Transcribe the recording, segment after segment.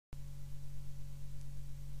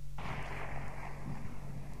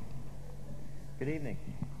Good evening.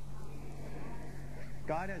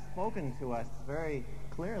 God has spoken to us very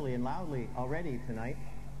clearly and loudly already tonight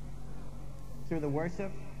through the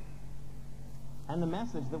worship and the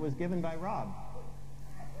message that was given by Rob.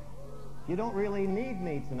 You don't really need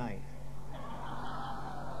me tonight.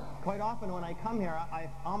 Quite often when I come here, I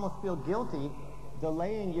almost feel guilty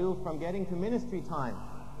delaying you from getting to ministry time.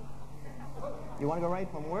 You want to go right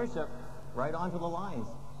from worship right onto the lines.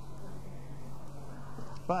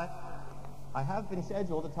 But I have been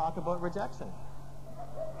scheduled to talk about rejection.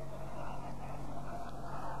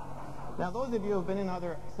 Now, those of you who have been in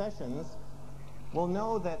other sessions will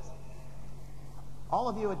know that all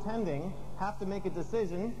of you attending have to make a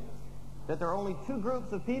decision that there are only two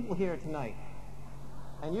groups of people here tonight.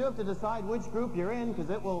 And you have to decide which group you're in, because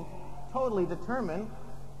it will totally determine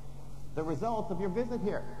the results of your visit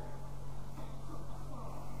here.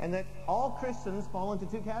 And that all Christians fall into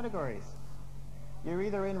two categories. You're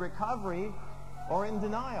either in recovery or in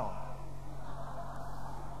denial.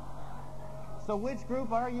 So which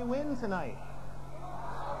group are you in tonight?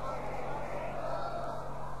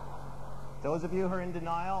 Those of you who are in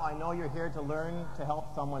denial, I know you're here to learn to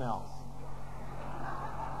help someone else.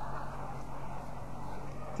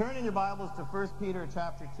 Turn in your Bibles to 1 Peter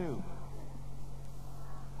chapter 2.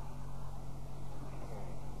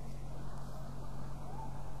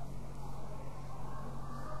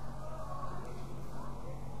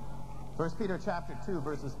 First Peter chapter 2,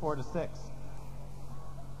 verses 4 to 6.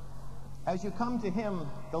 As you come to him,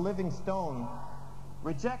 the living stone,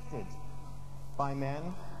 rejected by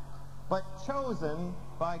men, but chosen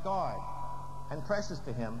by God and precious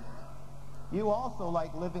to him, you also,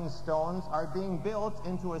 like living stones, are being built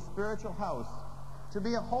into a spiritual house to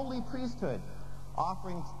be a holy priesthood,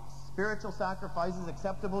 offering spiritual sacrifices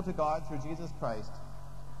acceptable to God through Jesus Christ.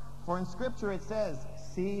 For in Scripture it says,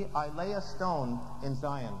 "See, I lay a stone in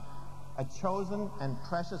Zion, a chosen and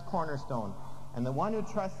precious cornerstone, and the one who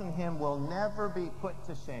trusts in him will never be put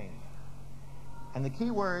to shame." And the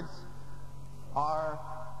key words are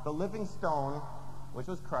the living stone, which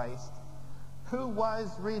was Christ, who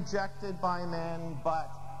was rejected by men,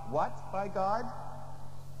 but what by God?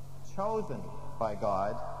 Chosen by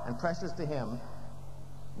God and precious to him.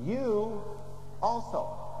 You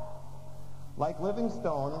also, like living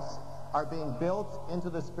stones, are being built into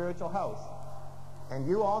the spiritual house. And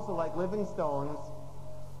you also, like living stones,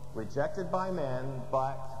 rejected by men,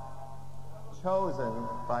 but chosen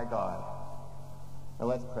by God. Now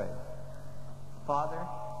let's pray. Father,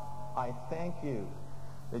 I thank you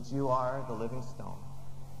that you are the living stone,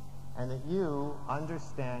 and that you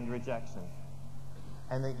understand rejection,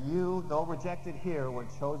 and that you, though rejected here, were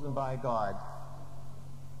chosen by God,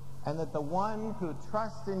 and that the one who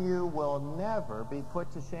trusts in you will never be put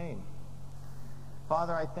to shame.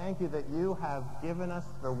 Father, I thank you that you have given us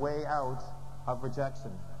the way out of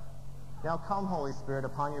rejection. Now come, Holy Spirit,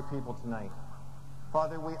 upon your people tonight.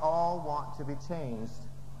 Father, we all want to be changed.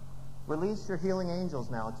 Release your healing angels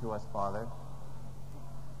now to us, Father.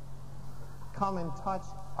 Come and touch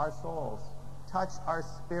our souls. Touch our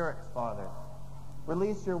spirits, Father.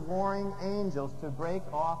 Release your warring angels to break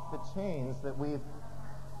off the chains that we've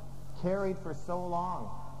carried for so long.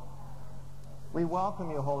 We welcome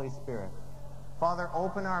you, Holy Spirit. Father,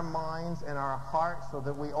 open our minds and our hearts so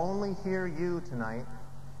that we only hear you tonight,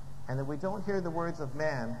 and that we don't hear the words of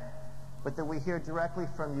man, but that we hear directly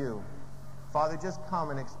from you. Father, just come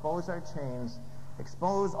and expose our chains,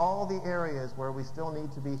 expose all the areas where we still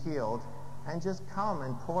need to be healed, and just come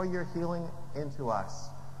and pour your healing into us.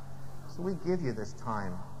 So we give you this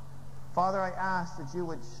time. Father, I ask that you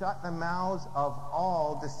would shut the mouths of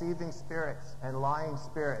all deceiving spirits and lying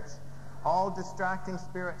spirits, all distracting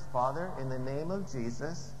spirits, Father, in the name of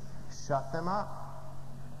Jesus. Shut them up.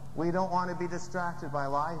 We don't want to be distracted by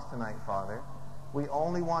lies tonight, Father. We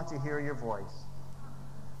only want to hear your voice.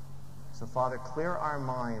 So, Father, clear our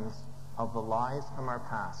minds of the lies from our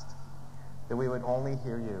past, that we would only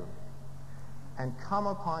hear you. And come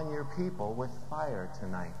upon your people with fire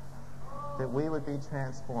tonight, that we would be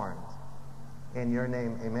transformed. In your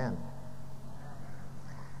name, amen.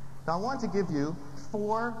 Now, I want to give you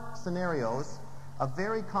 4 scenarios of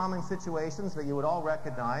very common situations that you would all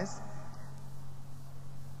recognize.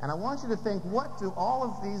 And I want you to think, what do all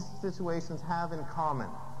of these situations have in common?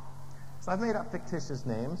 So I've made up fictitious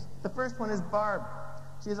names. The first one is Barb.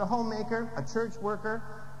 She's a homemaker, a church worker,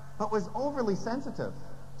 but was overly sensitive.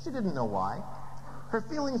 She didn't know why. Her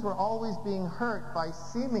feelings were always being hurt by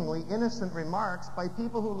seemingly innocent remarks by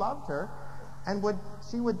people who loved her, and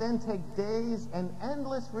she would then take days and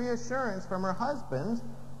endless reassurance from her husband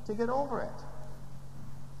to get over it.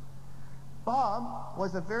 Bob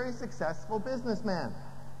was a very successful businessman.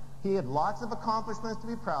 He had lots of accomplishments to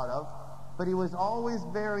be proud of, but he was always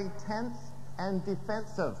very tense and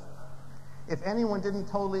defensive if anyone didn't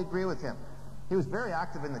totally agree with him. He was very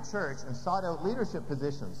active in the church and sought out leadership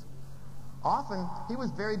positions. Often, he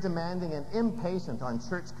was very demanding and impatient on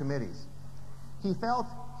church committees. He felt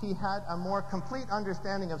he had a more complete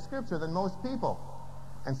understanding of Scripture than most people,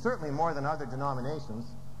 and certainly more than other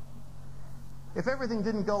denominations. If everything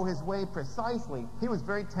didn't go his way precisely, he was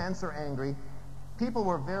very tense or angry. People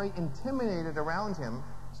were very intimidated around him,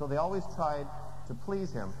 so they always tried to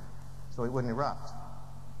please him so he wouldn't erupt.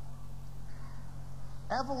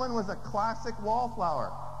 Evelyn was a classic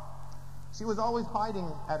wallflower. She was always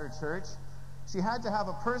hiding at her church. She had to have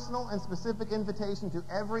a personal and specific invitation to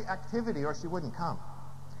every activity or she wouldn't come.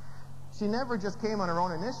 She never just came on her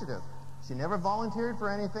own initiative. She never volunteered for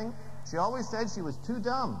anything. She always said she was too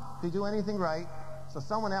dumb to do anything right, so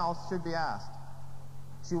someone else should be asked.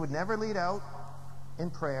 She would never lead out in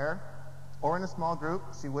prayer or in a small group.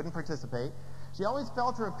 She wouldn't participate. She always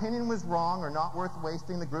felt her opinion was wrong or not worth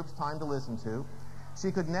wasting the group's time to listen to.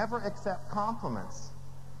 She could never accept compliments,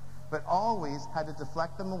 but always had to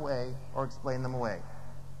deflect them away or explain them away.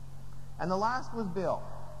 And the last was Bill.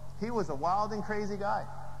 He was a wild and crazy guy.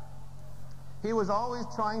 He was always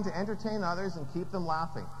trying to entertain others and keep them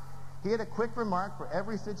laughing. He had a quick remark for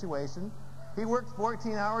every situation. He worked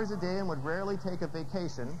 14 hours a day and would rarely take a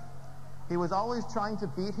vacation. He was always trying to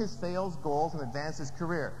beat his sales goals and advance his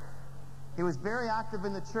career. He was very active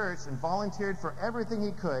in the church and volunteered for everything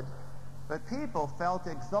he could, but people felt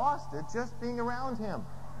exhausted just being around him.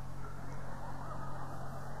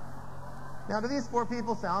 Now, do these four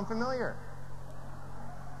people sound familiar?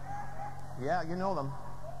 Yeah, you know them.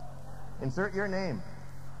 Insert your name.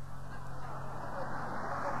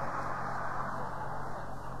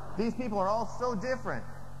 These people are all so different,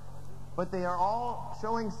 but they are all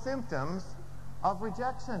showing symptoms of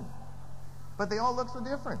rejection. But they all look so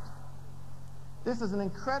different. This is an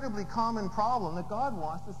incredibly common problem that God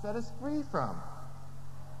wants to set us free from.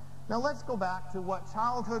 Now let's go back to what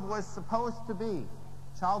childhood was supposed to be.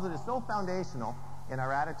 Childhood is so foundational in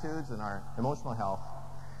our attitudes and our emotional health.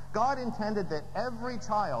 God intended that every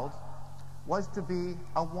child was to be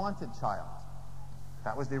a wanted child.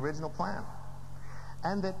 That was the original plan.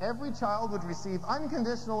 And that every child would receive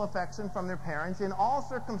unconditional affection from their parents in all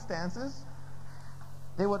circumstances.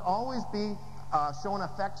 They would always be shown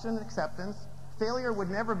affection and acceptance. Failure would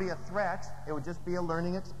never be a threat. It would just be a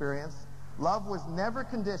learning experience. Love was never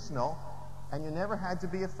conditional, and you never had to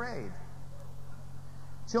be afraid.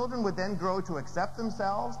 Children would then grow to accept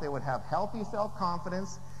themselves. They would have healthy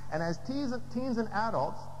self-confidence. And as teens and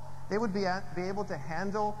adults, they would be able to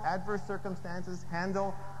handle adverse circumstances,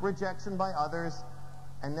 handle rejection by others,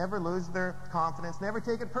 and never lose their confidence, never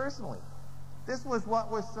take it personally. This was what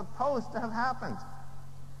was supposed to have happened.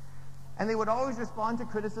 And they would always respond to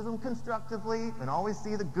criticism constructively and always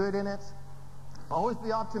see the good in it, always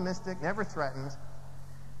be optimistic, never threatened.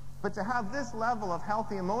 But to have this level of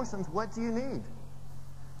healthy emotions, what do you need?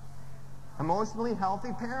 Emotionally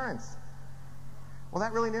healthy parents. Well,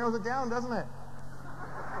 that really narrows it down, doesn't it?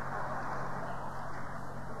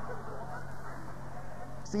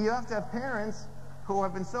 See, you have to have parents who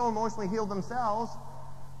have been so emotionally healed themselves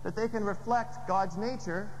that they can reflect God's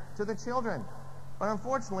nature to their children. But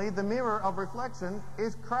unfortunately, the mirror of reflection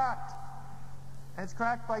is cracked. And it's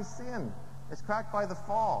cracked by sin. It's cracked by the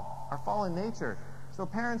fall, our fallen nature. So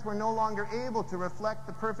parents were no longer able to reflect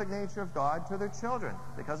the perfect nature of God to their children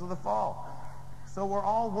because of the fall. So we're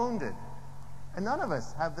all wounded. And none of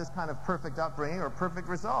us have this kind of perfect upbringing or perfect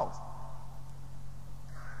result.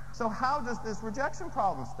 So how does this rejection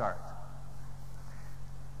problem start?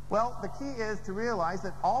 Well, the key is to realize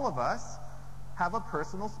that all of us have a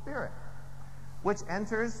personal spirit, which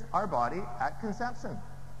enters our body at conception.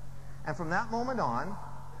 And from that moment on,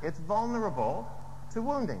 it's vulnerable to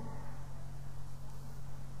wounding.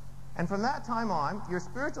 And from that time on, your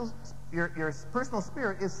personal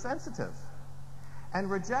spirit is sensitive.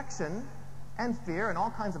 And rejection and fear and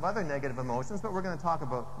all kinds of other negative emotions, but we're going to talk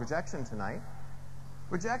about rejection tonight.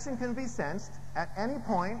 Rejection can be sensed at any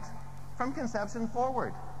point from conception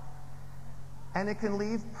forward. And it can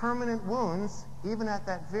leave permanent wounds even at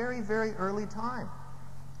that very, very early time.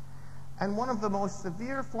 And one of the most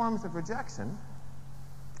severe forms of rejection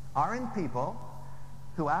are in people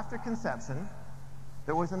who, after conception,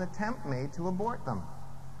 there was an attempt made to abort them.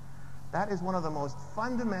 That is one of the most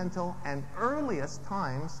fundamental and earliest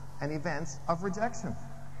times and events of rejection.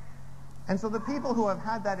 And so the people who have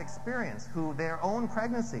had that experience, who their own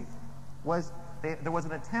pregnancy there was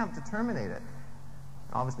an attempt to terminate it,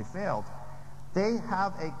 obviously failed, they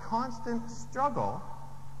have a constant struggle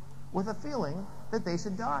with a feeling that they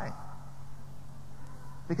should die,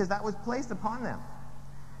 because that was placed upon them.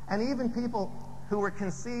 And even people who were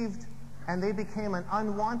conceived and they became an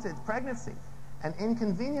unwanted pregnancy, an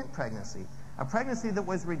inconvenient pregnancy, a pregnancy that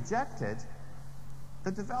was rejected,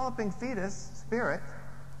 the developing fetus spirit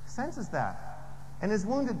senses that and is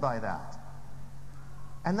wounded by that.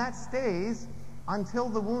 And that stays until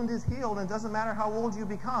the wound is healed, and it doesn't matter how old you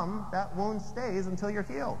become, that wound stays until you're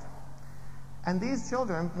healed. And these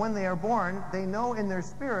children, when they are born, they know in their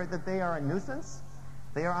spirit that they are a nuisance,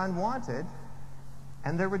 they are unwanted,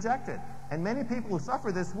 and they're rejected. And many people who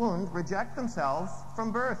suffer this wound reject themselves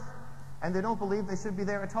from birth, and they don't believe they should be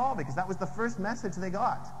there at all, because that was the first message they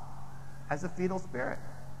got as a fetal spirit.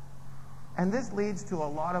 And this leads to a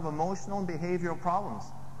lot of emotional and behavioral problems.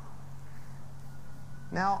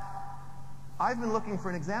 Now, I've been looking for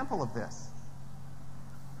an example of this,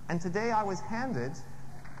 and today I was handed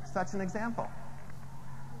such an example.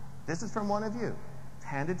 This is from one of you. It's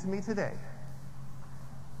handed to me today.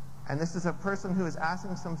 And this is a person who is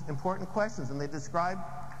asking some important questions, and they describe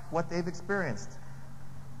what they've experienced.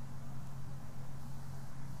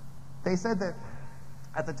 They said that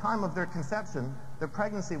at the time of their conception, the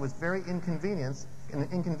pregnancy was very inconvenient,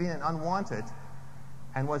 unwanted,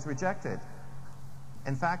 and was rejected.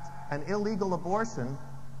 In fact, an illegal abortion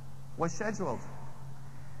was scheduled.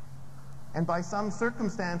 And by some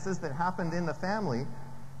circumstances that happened in the family,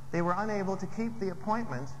 they were unable to keep the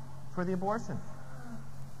appointment for the abortion.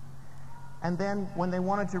 And then when they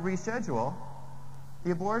wanted to reschedule,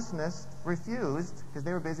 the abortionist refused because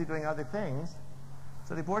they were busy doing other things.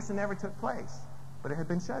 So the abortion never took place, but it had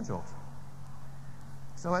been scheduled.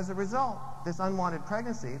 So as a result, this unwanted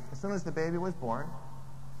pregnancy, as soon as the baby was born,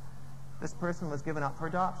 this person was given up for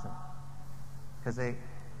adoption because they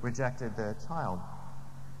rejected the child.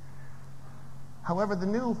 However, the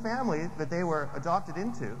new family that they were adopted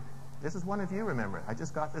into, this is one of you, remember, I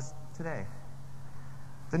just got this today.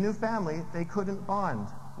 The new family, they couldn't bond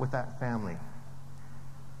with that family.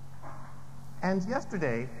 And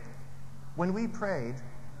yesterday, when we prayed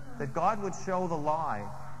that God would show the lie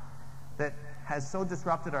that has so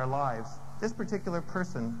disrupted our lives, this particular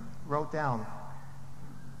person wrote down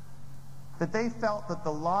that they felt that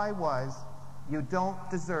the lie was, you don't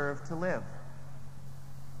deserve to live,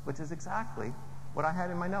 which is exactly what I had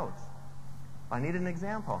in my notes. I needed an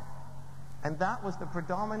example. And that was the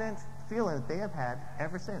predominant feeling that they have had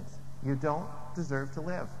ever since. You don't deserve to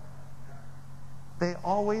live. They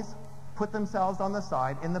always put themselves on the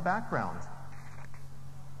side in the background.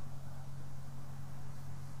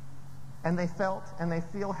 And they felt and they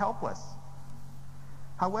feel helpless.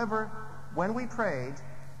 However, when we prayed,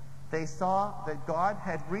 they saw that God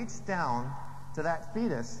had reached down to that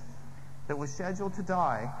fetus that was scheduled to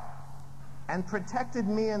die and protected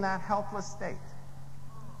me in that helpless state.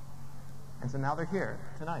 And so now they're here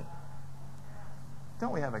tonight.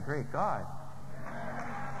 Don't we have a great God?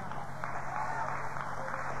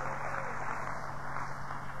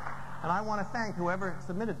 And I want to thank whoever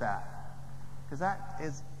submitted that, because that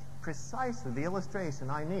is precisely the illustration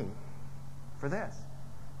I need for this.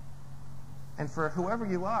 And for whoever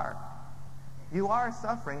you are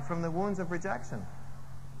suffering from the wounds of rejection.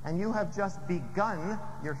 And you have just begun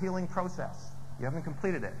your healing process. You haven't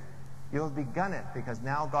completed it. You have begun it because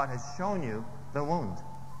now God has shown you the wound.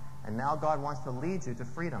 And now God wants to lead you to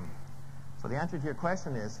freedom. So the answer to your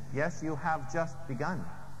question is, yes, you have just begun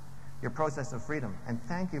your process of freedom. And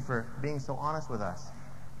thank you for being so honest with us.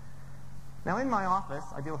 Now in my office,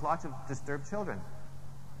 I deal with lots of disturbed children.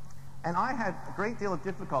 And I had a great deal of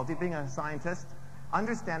difficulty, being a scientist,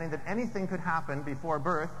 understanding that anything could happen before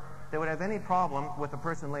birth that would have any problem with a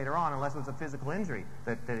person later on, unless it was a physical injury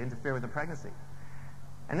that interfered with the pregnancy.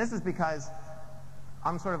 And this is because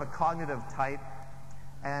I'm sort of a cognitive type,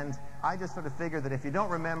 and I just sort of figured that if you don't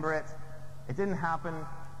remember it, it didn't happen,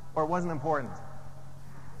 or it wasn't important.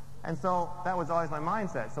 And so that was always my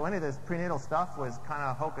mindset. So any of this prenatal stuff was kind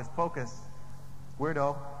of hocus pocus,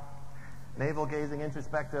 weirdo, navel-gazing,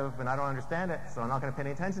 introspective, and I don't understand it, so I'm not going to pay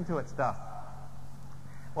any attention to it stuff.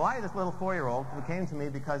 Well, I had this little 4-year-old who came to me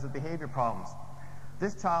because of behavior problems.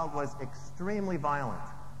 This child was extremely violent.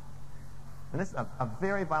 And this is a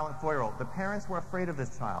very violent 4-year-old. The parents were afraid of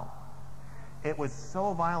this child. It was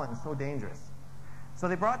so violent and so dangerous. So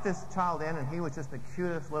they brought this child in, and he was just the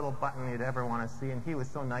cutest little button you'd ever want to see, and he was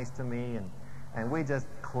so nice to me, and we just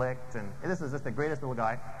clicked, and this was just the greatest little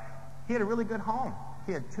guy. He had a really good home.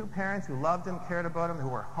 He had 2 parents who loved him, cared about him, who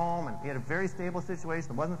were home, and he had a very stable situation.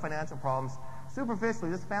 There wasn't financial problems. Superficially,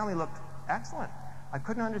 this family looked excellent. I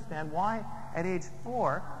couldn't understand why, at age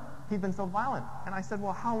 4, he'd been so violent. And I said,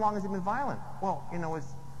 well, how long has he been violent? Well, you know,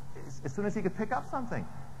 as soon as he could pick up something.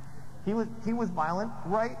 He was violent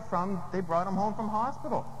right from they brought him home from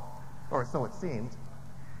hospital, or so it seemed.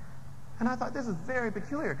 And I thought, this is very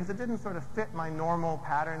peculiar, because it didn't sort of fit my normal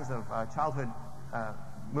patterns of childhood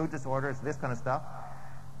mood disorders, this kind of stuff.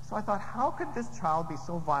 So I thought, how could this child be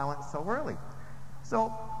so violent so early?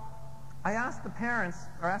 So I asked the parents,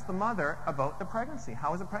 or asked the mother, about the pregnancy.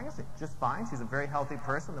 How was the pregnancy? Just fine. She's a very healthy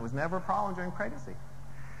person. There was never a problem during pregnancy.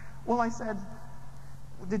 Well, I said,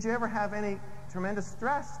 did you ever have any tremendous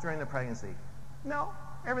stress during the pregnancy? No,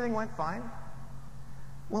 everything went fine.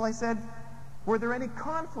 Well, I said, were there any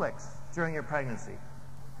conflicts during your pregnancy?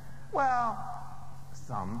 Well,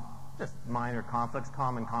 some, just minor conflicts,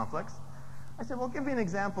 common conflicts. I said, well, give me an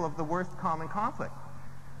example of the worst common conflict.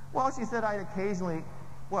 Well, she said, I'd occasionally,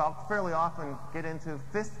 well, fairly often get into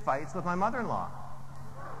fist fights with my mother-in-law.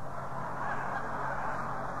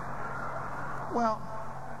 Well,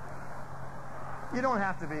 you don't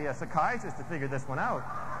have to be a psychiatrist to figure this one out.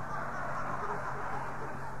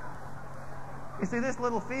 You see, this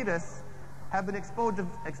little fetus had been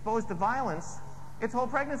exposed to violence its whole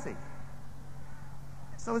pregnancy.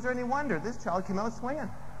 So is there any wonder this child came out swinging?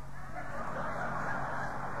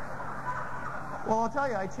 Well, I'll tell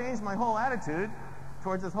you, I changed my whole attitude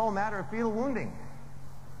towards this whole matter of fetal wounding.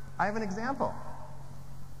 I have an example.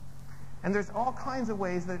 And there's all kinds of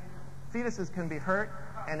ways that fetuses can be hurt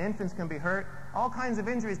and infants can be hurt. All kinds of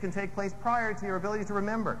injuries can take place prior to your ability to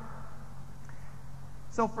remember.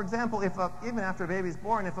 So, for example, even after a baby is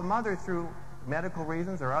born, if a mother, through medical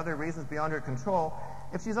reasons or other reasons beyond her control,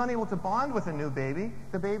 if she's unable to bond with a new baby,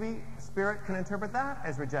 the baby spirit can interpret that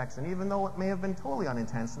as rejection, even though it may have been totally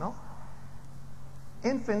unintentional.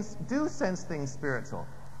 Infants do sense things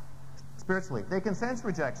spiritually. They can sense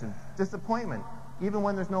rejection, disappointment, even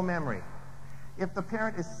when there's no memory. If the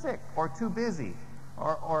parent is sick or too busy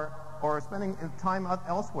or spending time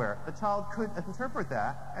elsewhere, the child could interpret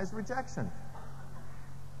that as rejection.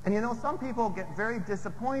 And you know, some people get very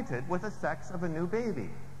disappointed with the sex of a new baby.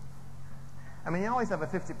 I mean, you always have a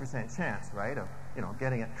 50% chance, right, of, you know,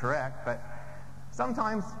 getting it correct, but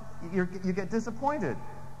sometimes you get disappointed.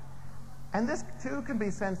 And this, too, can be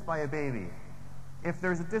sensed by a baby if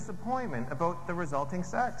there's a disappointment about the resulting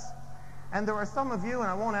sex. And there are some of you, and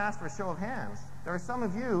I won't ask for a show of hands, there are some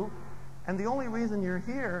of you, and the only reason you're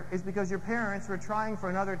here is because your parents were trying for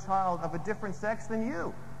another child of a different sex than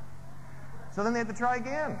you. So then they had to try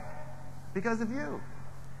again because of you.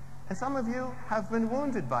 And some of you have been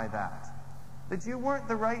wounded by that you weren't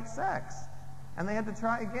the right sex, and they had to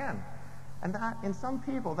try again. And that, in some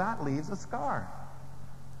people, that leaves a scar.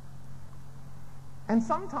 And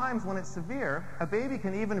sometimes when it's severe, a baby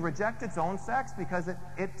can even reject its own sex because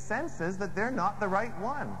it senses that they're not the right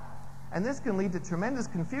one. And this can lead to tremendous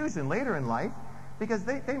confusion later in life, because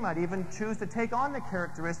they might even choose to take on the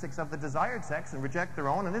characteristics of the desired sex and reject their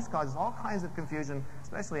own, and this causes all kinds of confusion,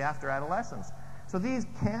 especially after adolescence. So these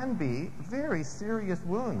can be very serious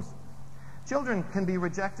wounds. Children can be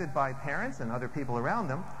rejected by parents and other people around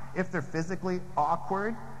them if they're physically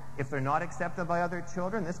awkward, if they're not accepted by other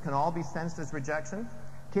children. This can all be sensed as rejection.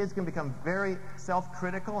 Kids can become very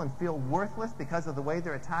self-critical and feel worthless because of the way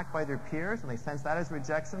they're attacked by their peers, and they sense that as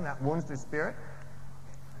rejection. That wounds their spirit.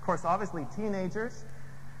 Of course, obviously, teenagers,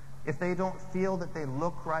 if they don't feel that they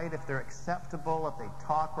look right, if they're acceptable, if they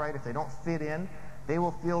talk right, if they don't fit in, they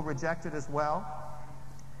will feel rejected as well.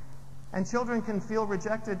 And children can feel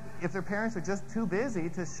rejected if their parents are just too busy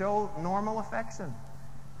to show normal affection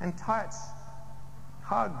and touch,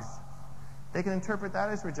 hugs. They can interpret that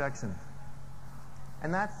as rejection.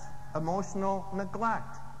 And that's emotional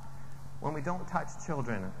neglect, when we don't touch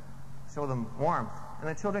children, show them warmth. And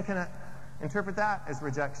the children can interpret that as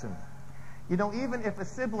rejection. You know, even if a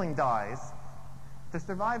sibling dies, the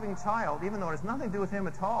surviving child, even though it has nothing to do with him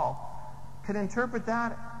at all, can interpret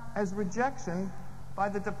that as rejection by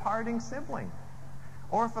the departing sibling.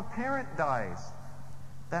 Or if a parent dies,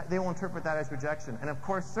 that they will interpret that as rejection. And of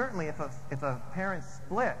course, certainly if a parent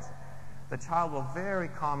split, the child will very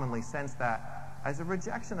commonly sense that as a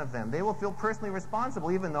rejection of them. They will feel personally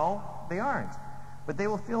responsible even though they aren't. But they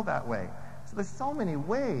will feel that way. So there's so many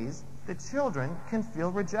ways that children can feel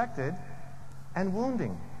rejected and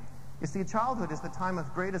wounding. You see, childhood is the time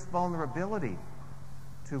of greatest vulnerability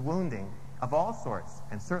to wounding of all sorts,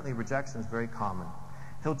 and certainly rejection is very common.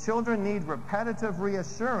 So children need repetitive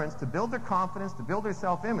reassurance to build their confidence, to build their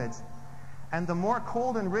self-image, and the more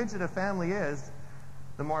cold and rigid a family is,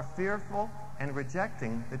 the more fearful and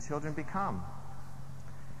rejecting the children become.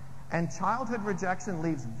 And childhood rejection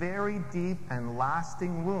leaves very deep and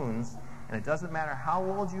lasting wounds, and it doesn't matter how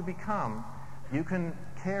old you become, you can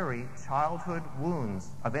carry childhood wounds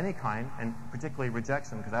of any kind, and particularly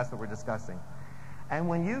rejection, because that's what we're discussing. And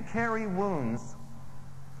when you carry wounds,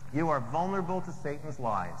 you are vulnerable to Satan's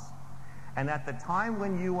lies. And at the time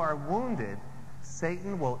when you are wounded,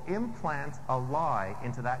 Satan will implant a lie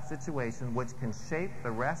into that situation which can shape the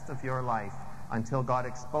rest of your life until God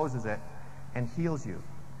exposes it and heals you.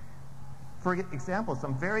 For example,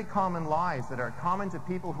 some very common lies that are common to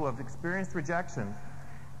people who have experienced rejection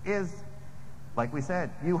is, like we said,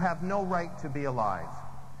 you have no right to be alive.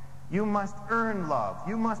 You must earn love.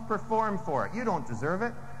 You must perform for it. You don't deserve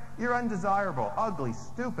it. You're undesirable, ugly,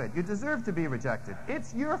 stupid. You deserve to be rejected.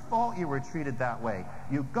 It's your fault you were treated that way.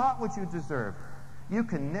 You got what you deserved. You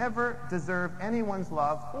can never deserve anyone's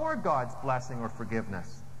love or God's blessing or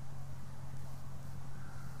forgiveness.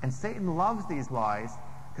 And Satan loves these lies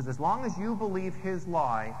because as long as you believe his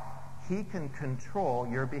lie, he can control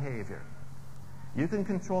your behavior. You can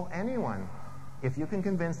control anyone if you can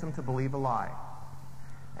convince them to believe a lie.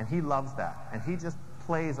 And he loves that. And he just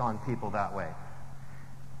plays on people that way.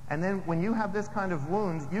 And then when you have this kind of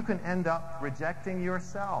wound, you can end up rejecting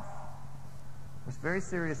yourself. It's a very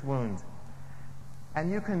serious wound. And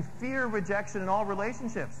you can fear rejection in all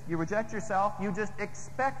relationships. You reject yourself, you just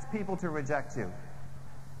expect people to reject you.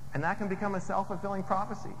 And that can become a self-fulfilling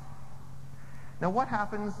prophecy. Now, what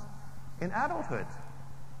happens in adulthood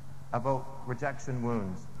about rejection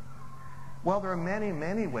wounds? Well, there are many,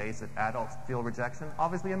 many ways that adults feel rejection.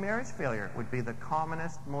 Obviously, a marriage failure would be the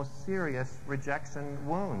commonest, most serious rejection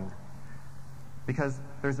wound, because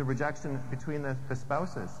there's a rejection between the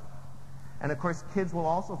spouses. And of course, kids will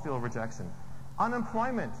also feel rejection.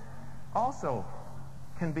 Unemployment also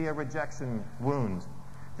can be a rejection wound.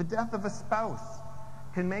 The death of a spouse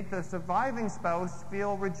can make the surviving spouse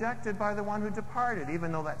feel rejected by the one who departed,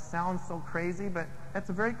 even though that sounds so crazy, but that's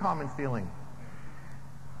a very common feeling.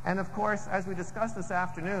 And of course, as we discussed this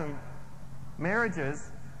afternoon,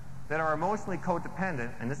 marriages that are emotionally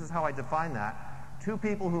codependent, and this is how I define that, two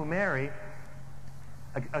people who marry,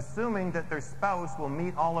 assuming that their spouse will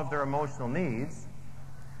meet all of their emotional needs,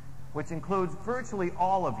 which includes virtually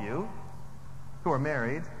all of you who are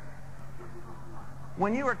married.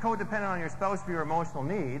 When you are codependent on your spouse for your emotional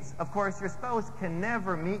needs, of course, your spouse can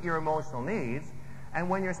never meet your emotional needs. And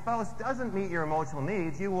when your spouse doesn't meet your emotional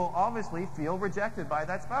needs, you will obviously feel rejected by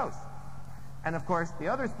that spouse. And of course, the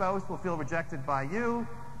other spouse will feel rejected by you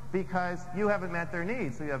because you haven't met their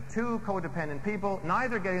needs. So you have two codependent people,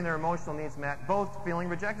 neither getting their emotional needs met, both feeling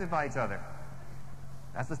rejected by each other.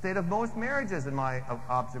 That's the state of most marriages in my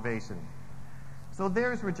observation. So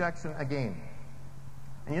there's rejection again.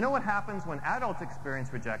 And you know what happens when adults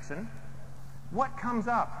experience rejection? What comes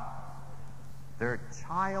up? Their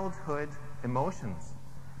childhood emotions.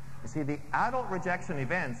 You see, the adult rejection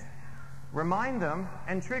events remind them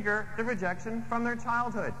and trigger the rejection from their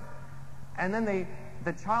childhood. And then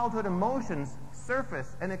the childhood emotions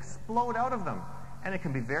surface and explode out of them. And it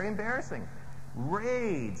can be very embarrassing.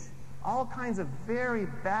 Rage, all kinds of very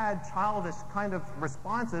bad childish kind of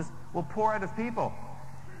responses will pour out of people.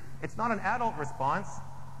 It's not an adult response,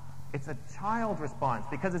 it's a child response,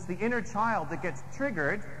 because it's the inner child that gets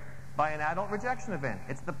triggered by an adult rejection event.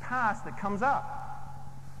 It's the past that comes up.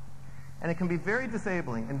 And it can be very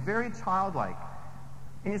disabling and very childlike.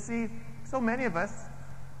 And you see, so many of us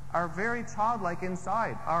are very childlike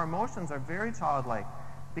inside. Our emotions are very childlike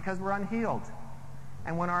because we're unhealed.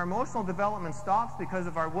 And when our emotional development stops because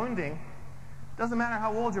of our wounding, it doesn't matter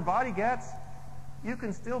how old your body gets, you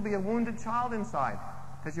can still be a wounded child inside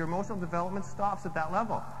because your emotional development stops at that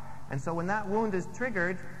level. And so when that wound is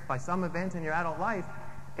triggered by some event in your adult life,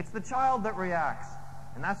 it's the child that reacts.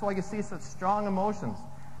 And that's why you see such strong emotions.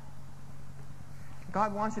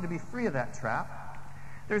 God wants you to be free of that trap.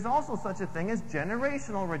 There's also such a thing as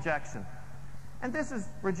generational rejection. And this is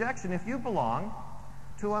rejection if you belong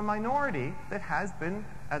to a minority that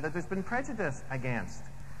that there's been prejudice against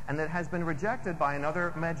and that has been rejected by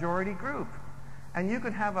another majority group. And you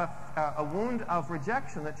could have a wound of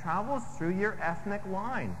rejection that travels through your ethnic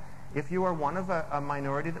line if you are one of a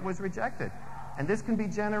minority that was rejected. And this can be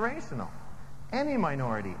generational. Any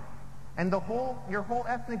minority. And your whole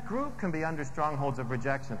ethnic group can be under strongholds of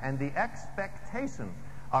rejection and the expectation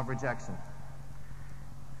of rejection.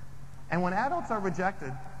 And when adults are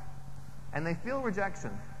rejected and they feel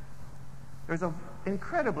rejection, there's an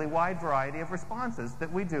incredibly wide variety of responses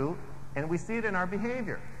that we do, and we see it in our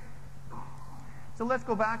behavior. So let's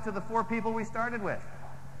go back to the 4 people we started with.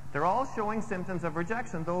 They're all showing symptoms of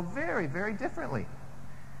rejection, though very, very differently.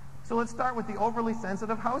 So let's start with the overly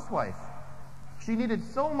sensitive housewife. She needed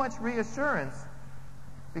so much reassurance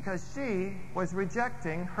because she was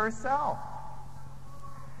rejecting herself.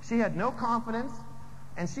 She had no confidence,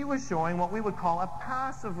 and she was showing what we would call a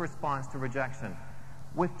passive response to rejection.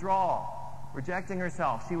 Withdrawal, rejecting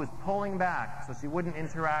herself. She was pulling back so she wouldn't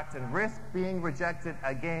interact and risk being rejected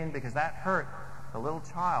again, because that hurt the little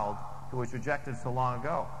child who was rejected so long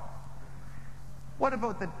ago. What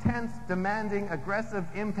about the tense, demanding, aggressive,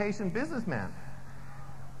 impatient businessman?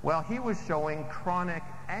 Well, he was showing chronic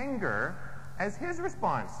anger as his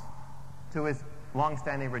response to his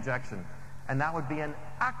long-standing rejection. And that would be an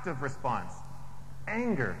active response.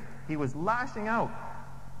 Anger. He was lashing out.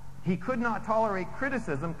 He could not tolerate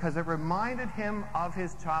criticism because it reminded him of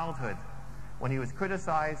his childhood when he was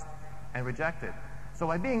criticized and rejected. So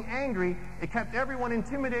by being angry, it kept everyone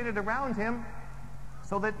intimidated around him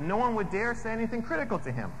so that no one would dare say anything critical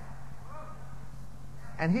to him.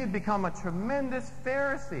 And he had become a tremendous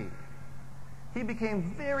Pharisee. He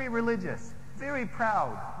became very religious, very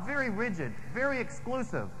proud, very rigid, very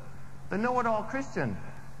exclusive, the know-it-all Christian,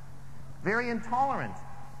 very intolerant,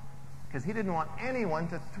 because he didn't want anyone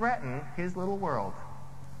to threaten his little world.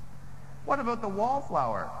 What about the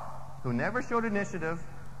wallflower, who never showed initiative?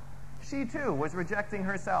 She too was rejecting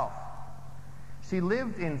herself. She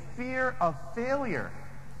lived in fear of failure,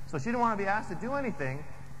 so she didn't want to be asked to do anything,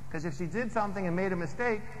 because if she did something and made a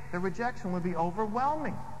mistake, the rejection would be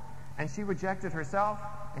overwhelming. And she rejected herself,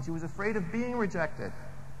 and she was afraid of being rejected.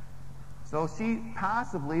 So she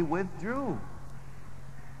passively withdrew.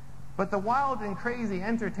 But the wild and crazy,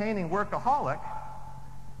 entertaining workaholic,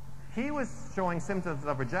 he was showing symptoms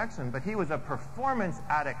of rejection, but he was a performance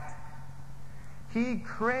addict. He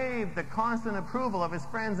craved the constant approval of his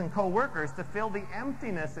friends and co-workers to fill the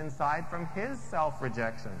emptiness inside from his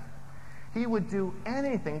self-rejection. He would do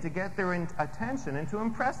anything to get their attention and to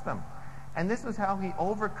impress them. And this was how he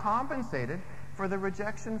overcompensated for the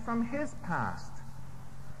rejection from his past.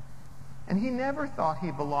 And he never thought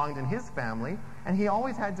he belonged in his family, and he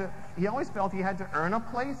always felt he had to earn a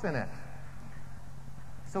place in it.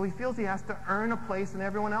 So he feels he has to earn a place in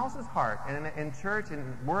everyone else's heart. And in church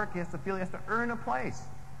and work, he has to feel he has to earn a place.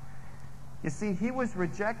 You see, he was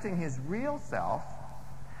rejecting his real self,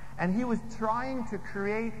 and he was trying to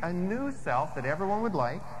create a new self that everyone would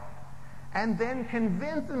like, and then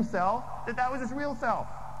convince himself that that was his real self.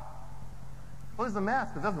 Well, this is a mess,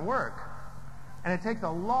 because it doesn't work. And it takes a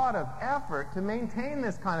lot of effort to maintain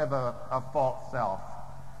this kind of a false self.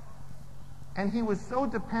 And he was so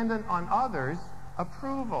dependent on others'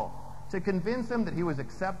 approval to convince him that he was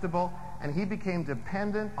acceptable, and he became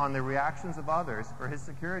dependent on the reactions of others for his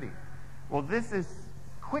security. Well, this is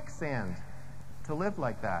quicksand to live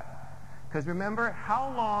like that. Because remember,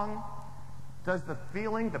 how long does the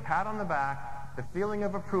feeling, the pat on the back, the feeling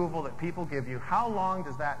of approval that people give you, how long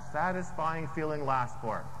does that satisfying feeling last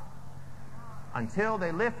for? Until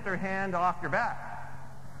they lift their hand off your back.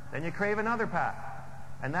 Then you crave another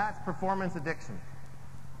pat. And that's performance addiction.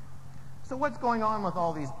 So what's going on with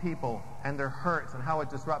all these people and their hurts and how it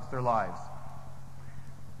disrupts their lives?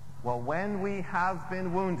 Well, when we have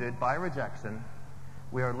been wounded by rejection,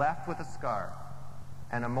 we are left with a scar,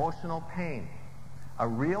 an emotional pain, a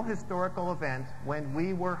real historical event when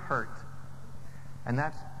we were hurt. And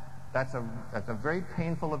that's a very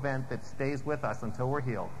painful event that stays with us until we're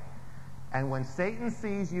healed. And when Satan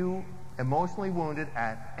sees you emotionally wounded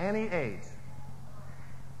at any age,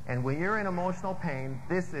 and when you're in emotional pain,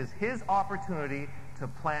 this is his opportunity to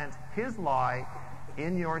plant his lie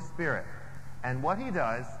in your spirit. And what he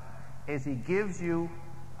does is he gives you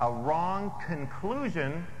a wrong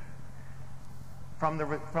conclusion from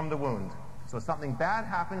the wound. So something bad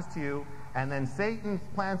happens to you, and then Satan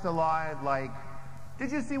plants a lie like, did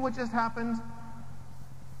you see what just happened?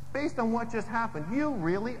 Based on what just happened, you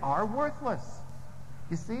really are worthless.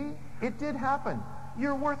 You see, it did happen.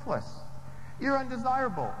 You're worthless. You're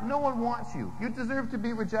undesirable. No one wants you. You deserve to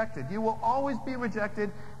be rejected. You will always be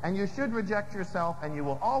rejected, and you should reject yourself, and you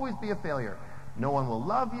will always be a failure. No one will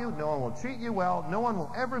love you. No one will treat you well. No one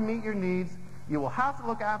will ever meet your needs. You will have to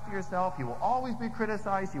look after yourself. You will always be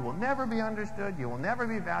criticized. You will never be understood. You will never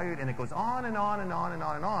be valued. And it goes on and on and on and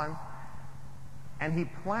on and on. And he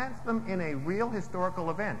plants them in a real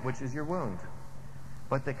historical event, which is your wound.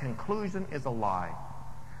 But the conclusion is a lie.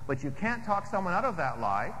 But you can't talk someone out of that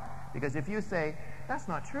lie, because if you say, that's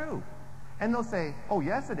not true, and they'll say, oh,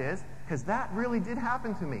 yes, it is, because that really did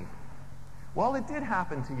happen to me. Well, it did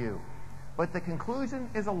happen to you. But the conclusion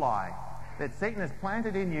is a lie that Satan has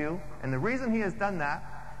planted in you, and the reason he has done that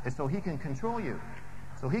is so he can control you,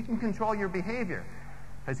 so he can control your behavior,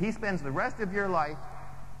 because he spends the rest of your life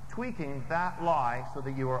tweaking that lie so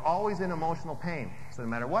that you are always in emotional pain. So no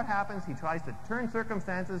matter what happens, he tries to turn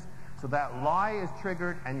circumstances so that lie is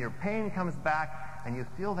triggered and your pain comes back and you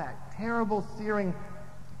feel that terrible searing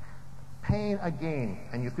pain again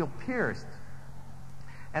and you feel pierced.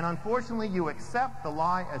 And unfortunately, you accept the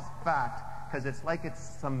lie as fact because it's like it's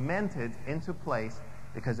cemented into place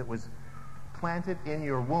because it was planted in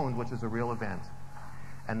your wound, which is a real event.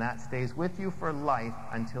 And that stays with you for life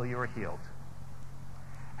until you are healed.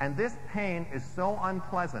 And this pain is so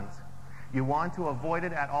unpleasant, you want to avoid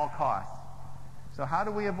it at all costs. So how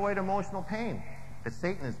do we avoid emotional pain that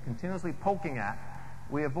Satan is continuously poking at?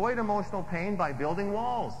 We avoid emotional pain by building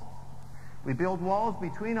walls. We build walls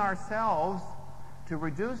between ourselves to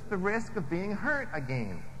reduce the risk of being hurt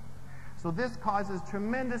again. So this causes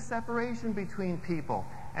tremendous separation between people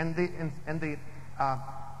and the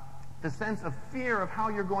sense of fear of how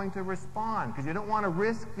you're going to respond, because you don't want to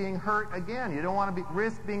risk being hurt again. You don't want to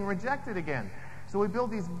risk being rejected again. So we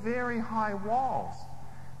build these very high walls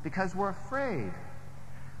because we're afraid.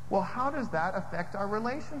 Well, how does that affect our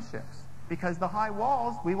relationships? Because the high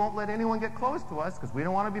walls, we won't let anyone get close to us because we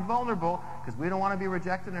don't want to be vulnerable, because we don't want to be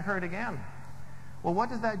rejected and hurt again. Well, what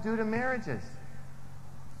does that do to marriages?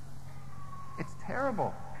 It's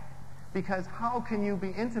terrible. Because how can you be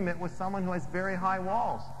intimate with someone who has very high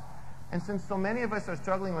walls? And since so many of us are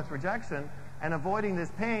struggling with rejection and avoiding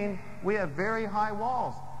this pain, we have very high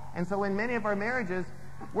walls. And so in many of our marriages,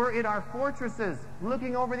 we're in our fortresses,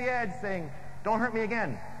 looking over the edge, saying, "Don't hurt me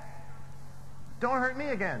again. Don't hurt me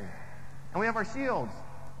again." And we have our shields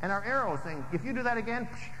and our arrows saying, "If you do that again..."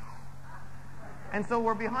 And so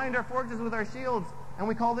we're behind our fortresses with our shields, and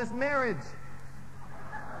we call this marriage.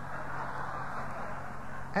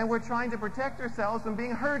 And we're trying to protect ourselves from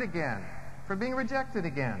being hurt again, from being rejected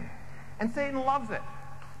again. And Satan loves it,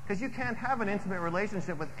 because you can't have an intimate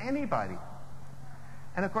relationship with anybody.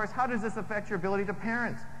 And of course, how does this affect your ability to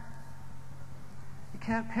parent? You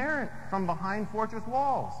can't parent from behind fortress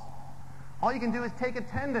walls. All you can do is take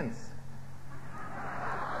attendance.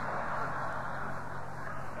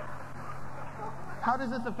 How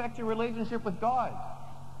does this affect your relationship with God?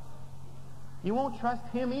 You won't trust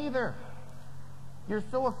Him either. You're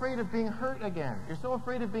so afraid of being hurt again. You're so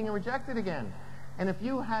afraid of being rejected again. And if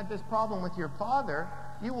you had this problem with your father,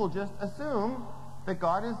 you will just assume that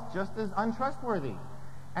God is just as untrustworthy.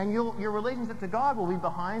 And your relationship to God will be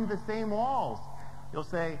behind the same walls. You'll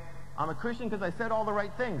say, "I'm a Christian because I said all the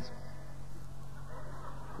right things.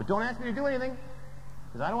 But don't ask me to do anything,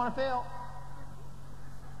 because I don't want to fail."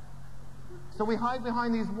 So we hide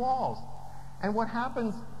behind these walls. And what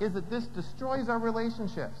happens is that this destroys our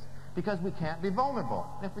relationships, because we can't be vulnerable.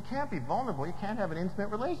 And if we can't be vulnerable, you can't have an intimate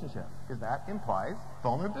relationship, because that implies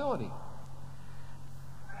vulnerability.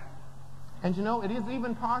 And you know, it is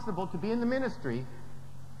even possible to be in the ministry,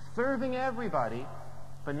 serving everybody,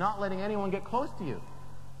 but not letting anyone get close to you,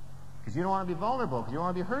 because you don't want to be vulnerable, because you don't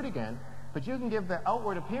want to be hurt again. But you can give the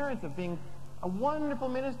outward appearance of being a wonderful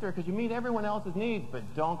minister because you meet everyone else's needs, but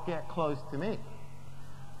don't get close to me.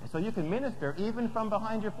 And so you can minister even from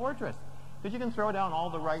behind your fortress, because you can throw down all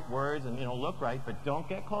the right words and, look right, but don't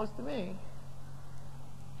get close to me.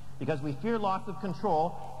 Because we fear loss of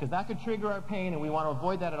control, because that could trigger our pain, and we want to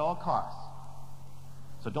avoid that at all costs.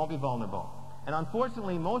 So don't be vulnerable. And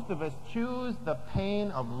unfortunately, most of us choose the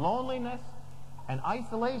pain of loneliness and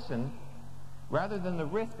isolation rather than the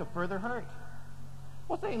risk of further hurt.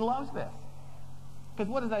 Well, Satan loves this. Because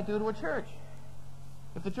what does that do to a church?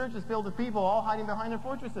 If the church is filled with people all hiding behind their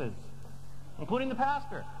fortresses, including the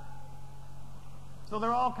pastor. So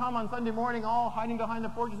they're all come on Sunday morning, all hiding behind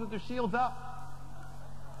their fortresses with their shields up.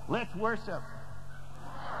 Let's worship.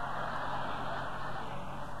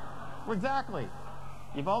 Well, exactly.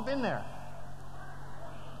 You've all been there.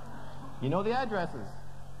 You know the addresses.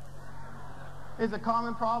 It's a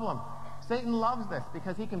common problem. Satan loves this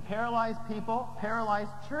because he can paralyze people, paralyze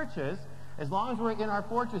churches, as long as we're in our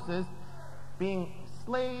fortresses, being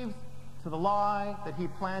slaves to the lie that he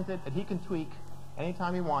planted, that he can tweak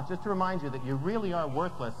anytime he wants, just to remind you that you really are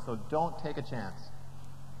worthless, so don't take a chance.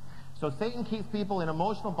 So Satan keeps people in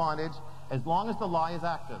emotional bondage as long as the lie is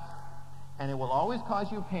active. And it will always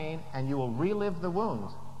cause you pain, and you will relive the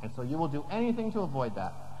wounds. And so you will do anything to avoid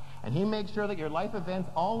that. And he makes sure that your life events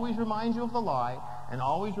always remind you of the lie, and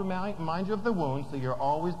always remind you of the wound, so you're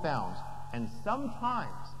always bound. And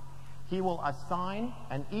sometimes he will assign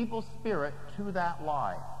an evil spirit to that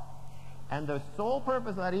lie. And the sole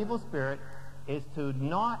purpose of that evil spirit is to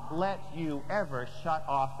not let you ever shut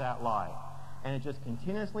off that lie. And it just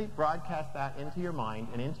continuously broadcasts that into your mind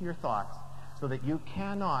and into your thoughts, so that you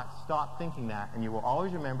cannot stop thinking that, and you will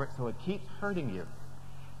always remember it, so it keeps hurting you.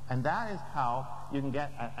 And that is how you can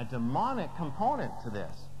get a demonic component to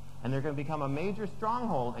this. And they're going to become a major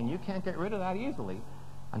stronghold, and you can't get rid of that easily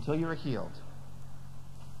until you're healed.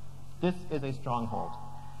 This is a stronghold.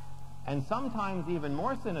 And sometimes even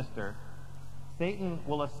more sinister, Satan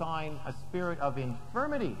will assign a spirit of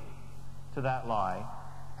infirmity to that lie,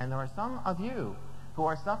 And there are some of you who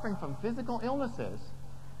are suffering from physical illnesses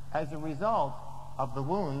as a result of the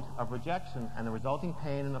wound of rejection and the resulting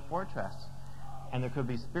pain in the fortress. And there could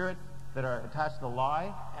be spirits that are attached to the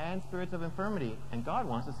lie and spirits of infirmity, and God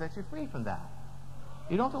wants to set you free from that.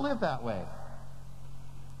 You don't have to live that way.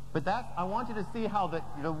 But I want you to see how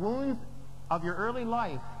the wounds of your early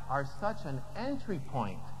life are such an entry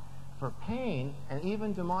point for pain and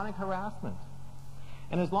even demonic harassment.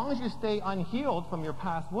 And as long as you stay unhealed from your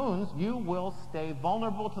past wounds, you will stay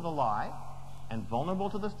vulnerable to the lie and vulnerable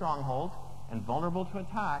to the stronghold and vulnerable to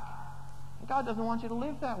attack. And God doesn't want you to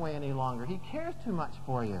live that way any longer. He cares too much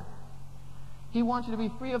for you. He wants you to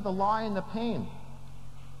be free of the lie and the pain.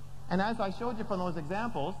 And as I showed you from those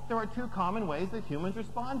examples, there are two common ways that humans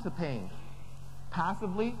respond to pain.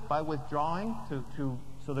 Passively, by withdrawing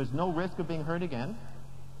so there's no risk of being hurt again,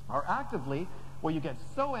 or actively, where you get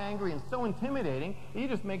so angry and so intimidating that you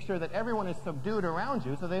just make sure that everyone is subdued around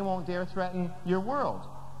you so they won't dare threaten your world.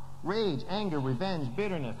 Rage, anger, revenge,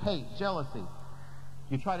 bitterness, hate, jealousy.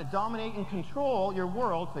 You try to dominate and control your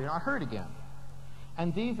world so you're not hurt again.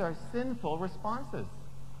 And these are sinful responses.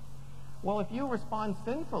 Well, if you respond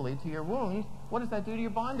sinfully to your wound, what does that do to your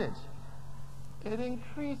bondage? It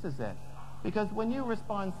increases it. Because when you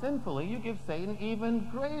respond sinfully, you give Satan even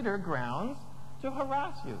greater grounds to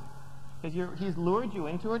harass you. Because he's lured you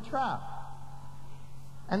into a trap.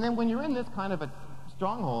 And then when you're in this kind of a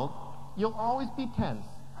stronghold, you'll always be tense,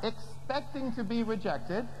 expecting to be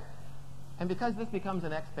rejected. And because this becomes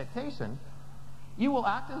an expectation, you will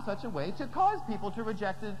act in such a way to cause people to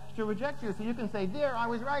reject you, so you can say, there, I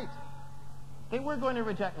was right. They were going to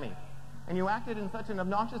reject me. And you acted in such an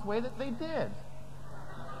obnoxious way that they did.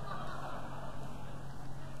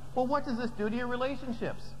 Well, what does this do to your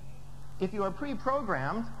relationships? If you are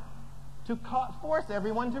pre-programmed to force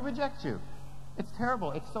everyone to reject you. It's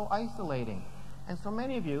terrible. It's so isolating. And so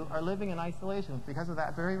many of you are living in isolation because of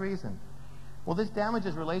that very reason. Well, this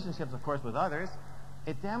damages relationships, of course, with others.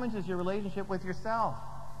 It damages your relationship with yourself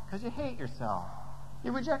because you hate yourself.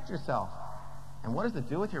 You reject yourself. And what does it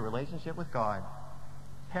do with your relationship with God?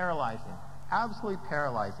 Paralyzing. Absolutely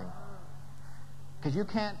paralyzing. Because you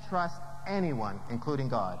can't trust anyone, including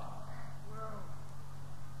God.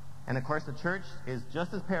 And of course, the church is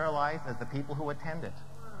just as paralyzed as the people who attend it.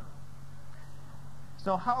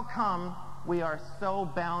 So how come we are so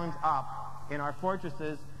bound up in our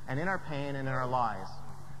fortresses and in our pain and in our lies?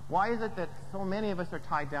 Why is it that so many of us are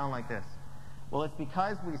tied down like this? Well, it's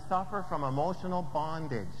because we suffer from emotional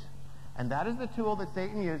bondage. And that is the tool that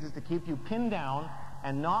Satan uses to keep you pinned down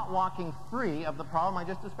and not walking free of the problem I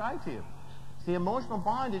just described to you. See, emotional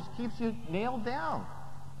bondage keeps you nailed down.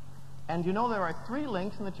 And you know there are 3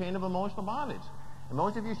 links in the chain of emotional bondage. And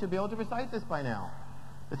most of you should be able to recite this by now.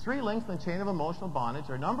 The 3 links in the chain of emotional bondage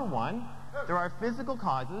are, number 1, there are physical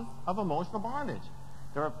causes of emotional bondage.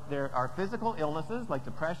 There are physical illnesses like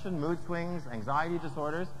depression, mood swings, anxiety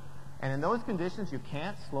disorders. And in those conditions, you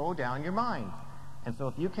can't slow down your mind. And so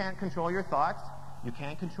if you can't control your thoughts, you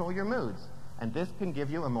can't control your moods. And this can give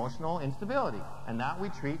you emotional instability. And that we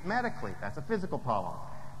treat medically. That's a physical problem.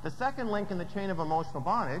 The second link in the chain of emotional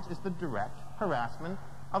bondage is the direct harassment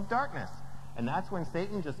of darkness. And that's when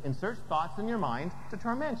Satan just inserts thoughts in your mind to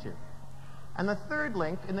torment you. And the third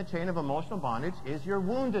link in the chain of emotional bondage is your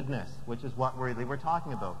woundedness, which is what really we're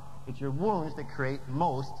talking about. It's your wounds that create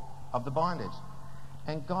most of the bondage.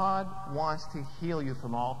 And God wants to heal you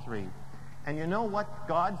from all 3. And you know what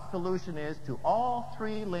God's solution is to all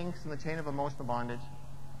 3 links in the chain of emotional bondage?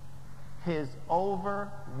 His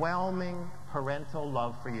overwhelming parental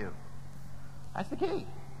love for you. That's the key.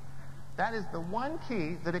 That is the one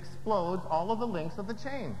key that explodes all of the links of the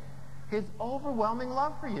chain. His overwhelming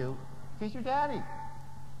love for you. He's your daddy.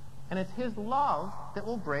 And it's his love that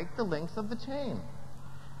will break the links of the chain.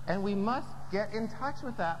 And we must get in touch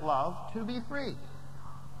with that love to be free.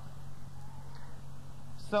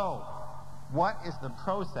 So, what is the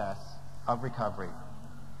process of recovery?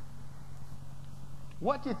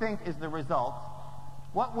 What do you think is the result?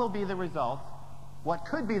 What will be the result? What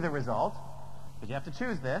could be the result? Because you have to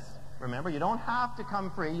choose this. Remember, you don't have to come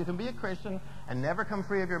free. You can be a Christian and never come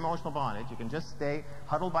free of your emotional bondage. You can just stay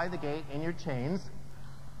huddled by the gate in your chains.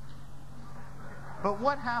 But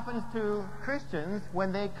what happens to Christians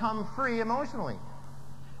when they come free emotionally?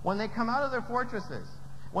 When they come out of their fortresses?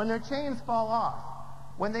 When their chains fall off?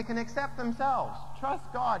 When they can accept themselves, trust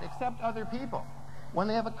God, accept other people? When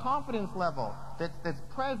they have a confidence level that's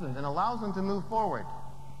present and allows them to move forward?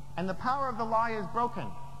 And the power of the lie is broken.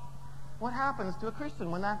 What happens to a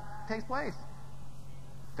Christian when that takes place?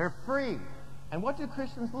 They're free. And what do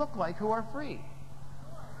Christians look like who are free?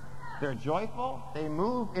 They're joyful. They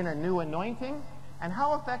move in a new anointing. And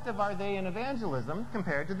how effective are they in evangelism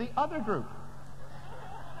compared to the other group?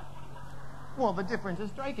 Well, the difference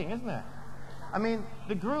is striking, isn't it? I mean,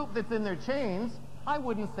 the group that's in their chains, I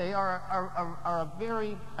wouldn't say are a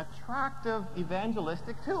very attractive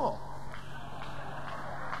evangelistic tool.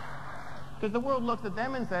 Because the world looks at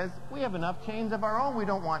them and says, we have enough chains of our own, we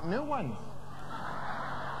don't want new ones.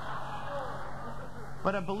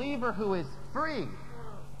 But a believer who is free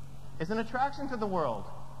is an attraction to the world.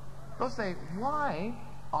 They'll say, why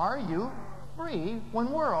are you free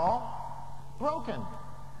when we're all broken?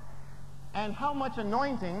 And how much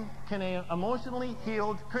anointing can an emotionally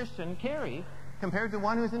healed Christian carry compared to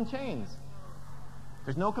one who's in chains?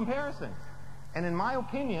 There's no comparison. And in my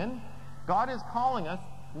opinion, God is calling us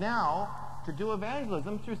now to do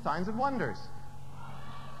evangelism through signs and wonders.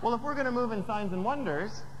 Well, if we're going to move in signs and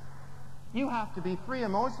wonders, you have to be free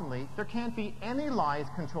emotionally. There can't be any lies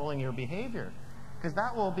controlling your behavior, because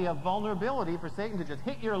that will be a vulnerability for Satan to just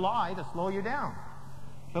hit your lie to slow you down.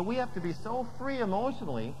 But we have to be so free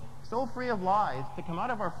emotionally, so free of lies, to come out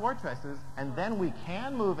of our fortresses, and then we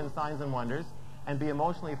can move in signs and wonders and be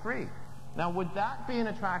emotionally free. Now, would that be an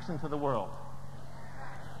attraction to the world?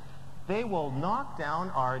 They will knock down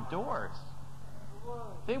our doors.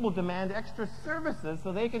 They will demand extra services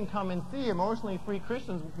so they can come and see emotionally free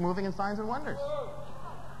Christians moving in signs and wonders.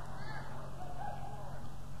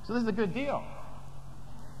 So this is a good deal.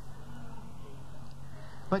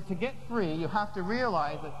 But to get free, you have to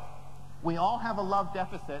realize that we all have a love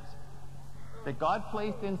deficit that God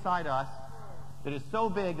placed inside us that is so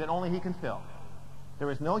big that only He can fill.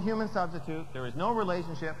 There is no human substitute. There is no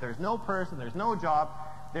relationship. There's no person. There's no job.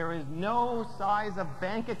 There is no size of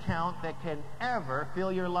bank account that can ever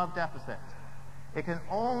fill your love deficit. It can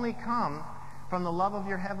only come from the love of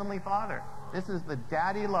your Heavenly Father. This is the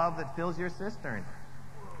daddy love that fills your cistern.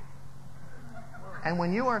 And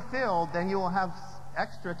when you are filled, then you will have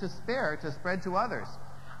extra to spare to spread to others.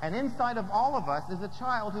 And inside of all of us is a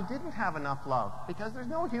child who didn't have enough love, because there's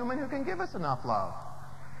no human who can give us enough love.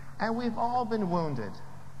 And we've all been wounded.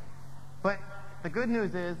 But the good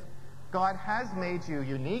news is, God has made you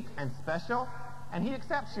unique and special, and He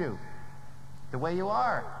accepts you the way you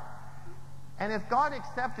are. And if God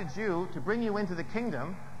accepted you to bring you into the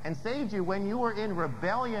kingdom and saved you when you were in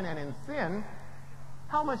rebellion and in sin,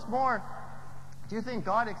 how much more do you think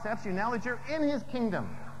God accepts you now that you're in His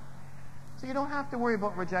kingdom? So you don't have to worry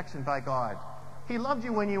about rejection by God. He loved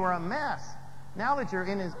you when you were a mess. Now that you're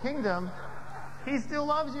in His kingdom, He still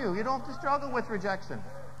loves you. You don't have to struggle with rejection.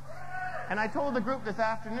 And I told the group this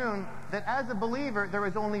afternoon that as a believer, there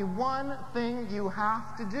is only one thing you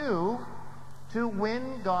have to do to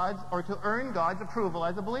win God's, or to earn God's approval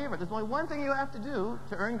as a believer. There's only one thing you have to do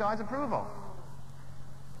to earn God's approval.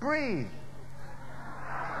 Breathe.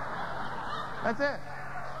 That's it.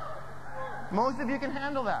 Most of you can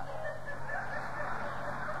handle that.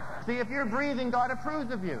 See, if you're breathing, God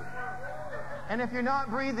approves of you. And if you're not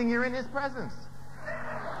breathing, you're in His presence.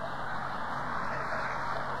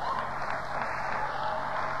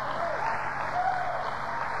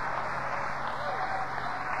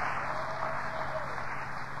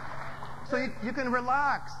 So you can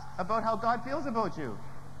relax about how God feels about you.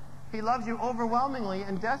 He loves you overwhelmingly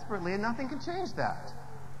and desperately, and nothing can change that.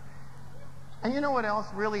 And you know what else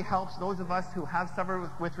really helps those of us who have suffered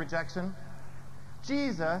with rejection?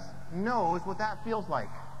 Jesus knows what that feels like.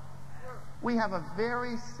 We have a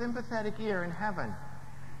very sympathetic ear in heaven.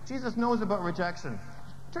 Jesus knows about rejection.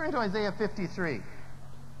 Turn to Isaiah 53.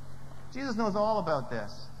 Jesus knows all about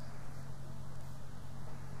this.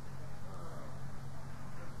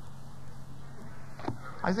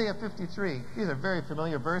 Isaiah 53. These are very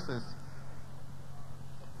familiar verses,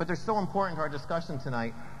 but they're so important to our discussion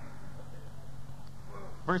tonight.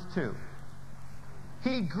 Verse 2.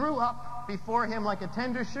 He grew up before Him like a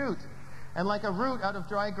tender shoot, and like a root out of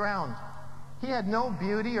dry ground. He had no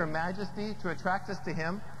beauty or majesty to attract us to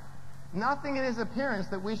Him, nothing in His appearance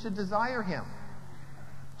that we should desire Him.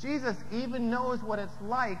 Jesus even knows what it's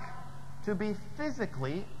like to be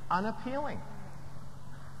physically unappealing.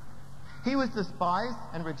 He was despised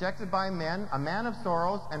and rejected by men, a man of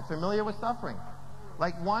sorrows and familiar with suffering,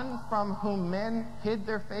 like one from whom men hid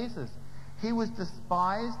their faces. He was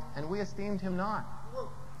despised, and we esteemed Him not.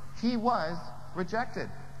 He was rejected.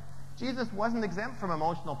 Jesus wasn't exempt from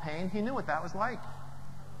emotional pain. He knew what that was like.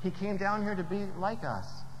 He came down here to be like us.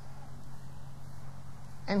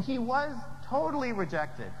 And He was totally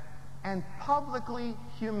rejected and publicly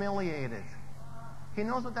humiliated. He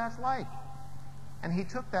knows what that's like. And He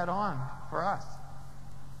took that on for us.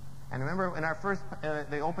 And remember in our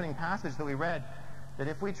the opening passage that we read, that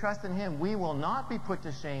if we trust in Him, we will not be put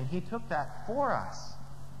to shame. He took that for us.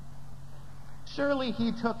 Surely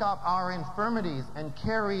he took up our infirmities and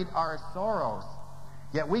carried our sorrows.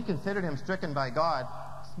 Yet we considered him stricken by God,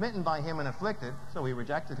 smitten by him and afflicted, so we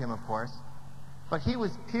rejected him, of course. But he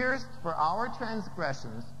was pierced for our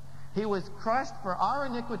transgressions. He was crushed for our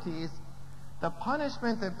iniquities. The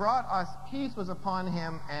punishment that brought us peace was upon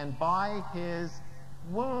him, and by his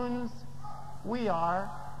wounds we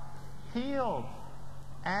are healed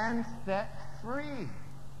and set free.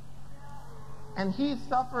 And he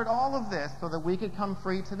suffered all of this so that we could come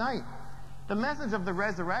free tonight. The message of the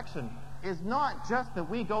resurrection is not just that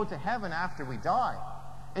we go to heaven after we die.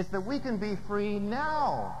 It's that we can be free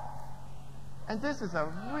now. And this is a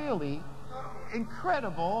really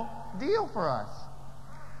incredible deal for us.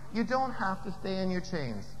 You don't have to stay in your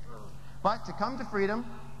chains. But to come to freedom,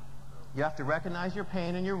 you have to recognize your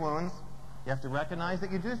pain and your wounds. You have to recognize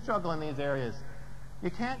that you do struggle in these areas. You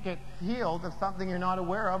can't get healed of something you're not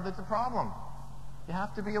aware of that's a problem. You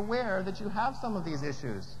have to be aware that you have some of these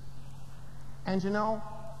issues. And you know,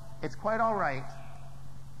 it's quite all right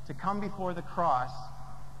to come before the cross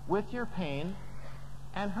with your pain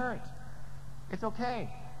and hurt. It's okay.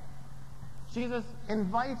 Jesus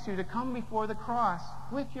invites you to come before the cross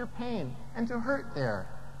with your pain and to hurt there.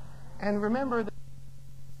 And remember that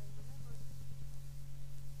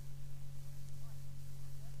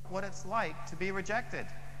what it's like to be rejected.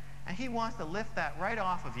 And he wants to lift that right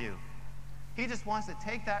off of you. He just wants to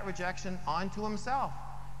take that rejection onto himself,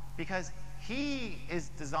 because he is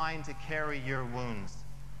designed to carry your wounds.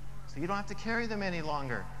 So you don't have to carry them any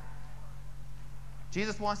longer.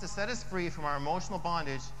 Jesus wants to set us free from our emotional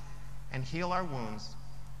bondage and heal our wounds,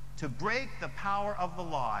 to break the power of the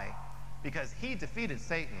lie, because he defeated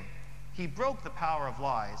Satan. He broke the power of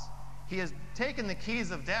lies. He has taken the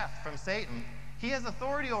keys of death from Satan. He has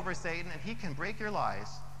authority over Satan, and he can break your lies.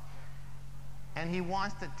 And he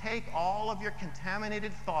wants to take all of your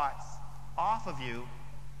contaminated thoughts off of you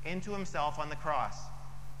into himself on the cross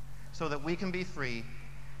so that we can be free.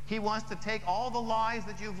 He wants to take all the lies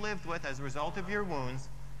that you've lived with as a result of your wounds,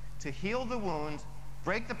 to heal the wounds,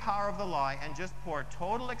 break the power of the lie, and just pour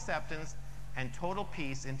total acceptance and total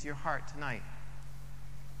peace into your heart tonight.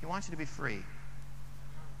 He wants you to be free.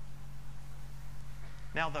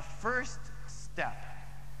 Now, the first step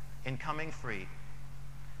in coming free.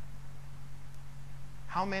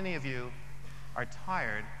 How many of you are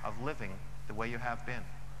tired of living the way you have been?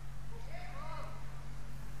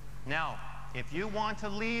 Now, if you want to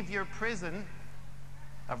leave your prison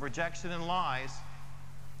of rejection and lies,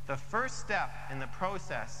 the first step in the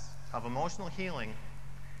process of emotional healing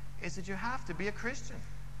is that you have to be a Christian.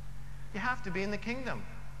 You have to be in the kingdom.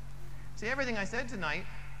 See, everything I said tonight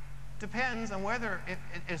depends on whether it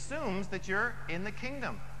assumes that you're in the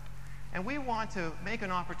kingdom. And we want to make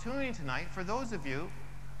an opportunity tonight for those of you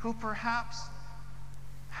who perhaps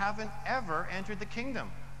haven't ever entered the kingdom.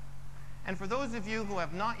 And for those of you who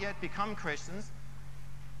have not yet become Christians,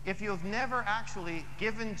 if you have never actually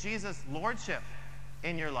given Jesus lordship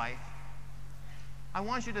in your life, I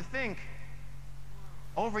want you to think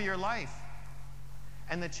over your life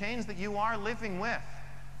and the chains that you are living with.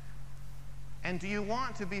 And do you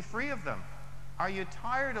want to be free of them? Are you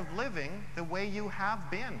tired of living the way you have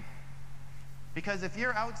been? Because if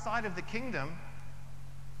you're outside of the kingdom,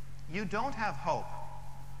 you don't have hope.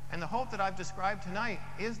 And the hope that I've described tonight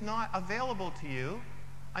is not available to you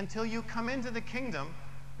until you come into the kingdom,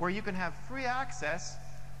 where you can have free access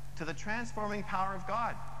to the transforming power of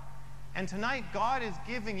God. And tonight, God is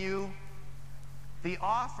giving you the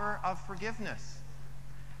offer of forgiveness,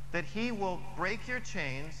 that he will break your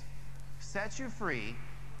chains, set you free,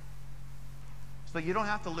 so you don't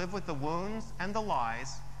have to live with the wounds and the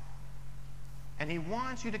lies. And he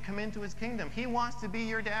wants you to come into his kingdom. He wants to be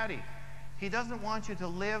your daddy. He doesn't want you to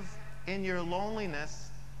live in your loneliness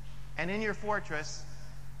and in your fortress,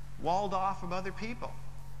 walled off from other people.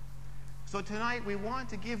 So tonight we want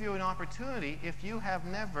to give you an opportunity if you have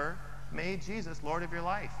never made Jesus Lord of your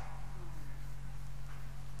life.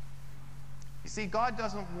 You see, God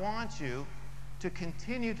doesn't want you to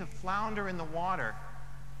continue to flounder in the water,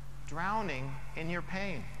 drowning in your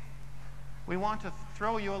pain. We want to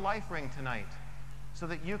throw you a life ring tonight so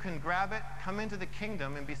that you can grab it, come into the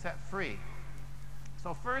kingdom, and be set free.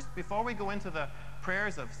 So first, before we go into the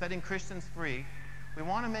prayers of setting Christians free, we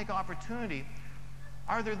want to make opportunity.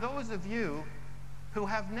 Are there those of you who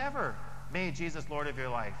have never made Jesus Lord of your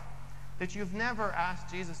life? That you've never asked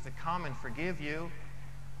Jesus to come and forgive you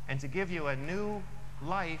and to give you a new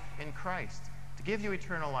life in Christ, to give you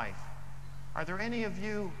eternal life? Are there any of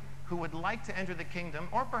you who would like to enter the kingdom,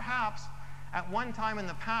 or perhaps at one time in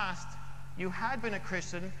the past you had been a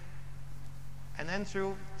Christian, and then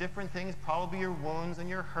through different things, probably your wounds and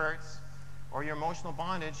your hurts, or your emotional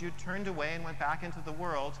bondage, you turned away and went back into the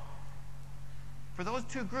world. For those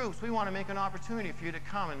two groups, we want to make an opportunity for you to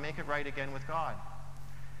come and make it right again with God.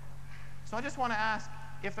 So I just want to ask,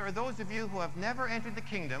 if there are those of you who have never entered the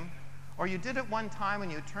kingdom, or you did it one time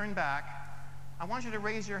and you turned back, I want you to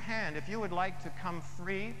raise your hand if you would like to come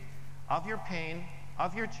free of your pain,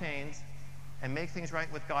 of your chains, and make things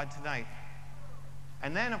right with God tonight.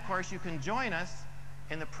 And then, of course, you can join us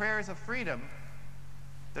in the prayers of freedom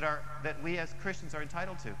that we as Christians are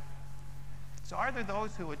entitled to. So are there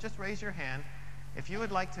those who would just raise your hand if you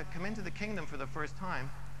would like to come into the kingdom for the first time,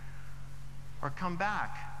 or come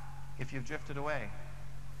back if you've drifted away?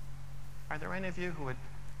 Are there any of you who would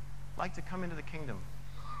like to come into the kingdom,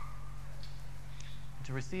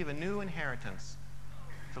 to receive a new inheritance,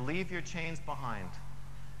 to leave your chains behind?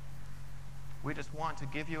 We just want to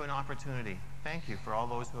give you an opportunity. Thank you for all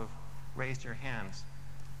those who have raised your hands.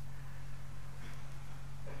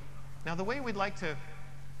 Now, the way we'd like to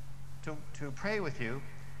pray with you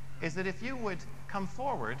is that if you would come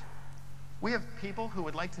forward, we have people who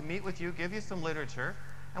would like to meet with you, give you some literature,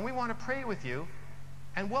 and we want to pray with you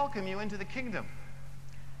and welcome you into the kingdom.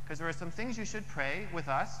 Because there are some things you should pray with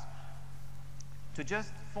us to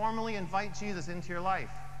just formally invite Jesus into your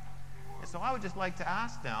life. And so I would just like to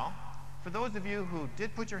ask now, for those of you who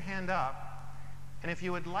did put your hand up, and if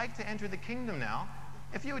you would like to enter the kingdom now,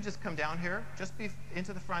 if you would just come down here, just be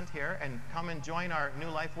into the front here, and come and join our New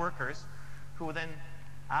Life workers, who will then,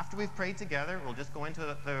 after we've prayed together, we'll just go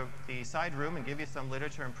into the side room and give you some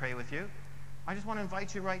literature and pray with you. I just want to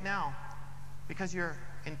invite you right now, because your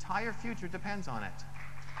entire future depends on it.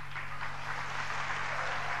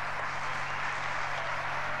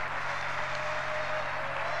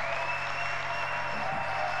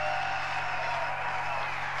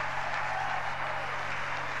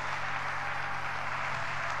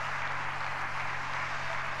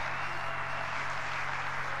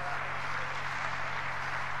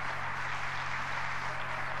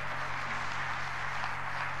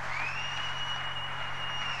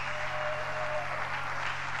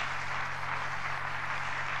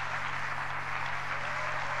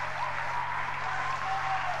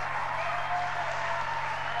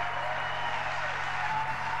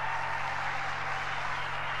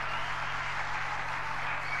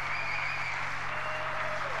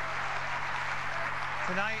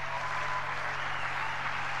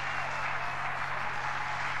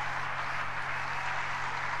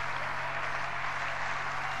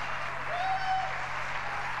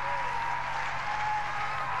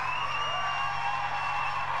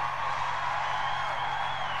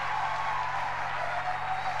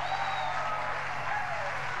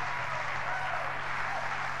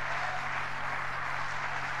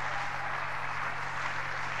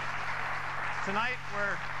 Tonight,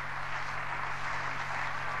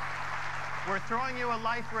 we're throwing you a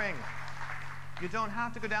life ring. You don't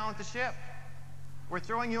have to go down with the ship. We're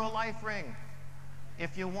throwing you a life ring.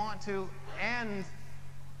 If you want to end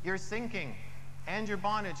your sinking, end your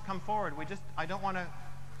bondage, come forward. I don't want to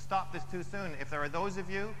stop this too soon. If there are those of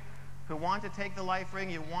you who want to take the life ring,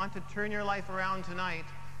 you want to turn your life around tonight,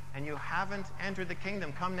 and you haven't entered the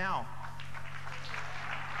kingdom, come now.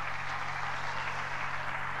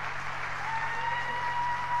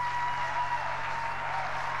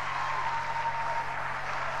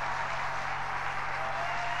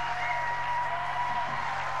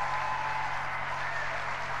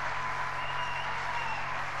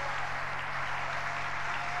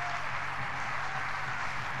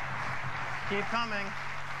 Keep coming.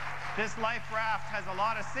 This life raft has a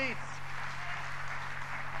lot of seats.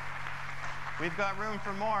 We've got room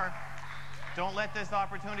for more. Don't let this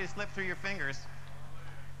opportunity slip through your fingers.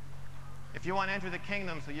 If you want to enter the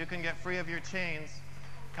kingdom so you can get free of your chains,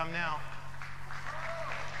 come now.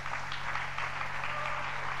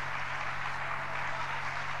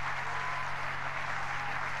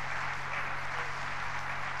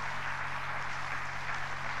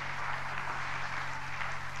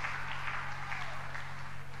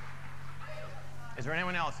 Is there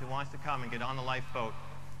anyone else who wants to come and get on the lifeboat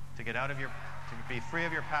to get out of to be free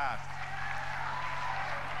of your past?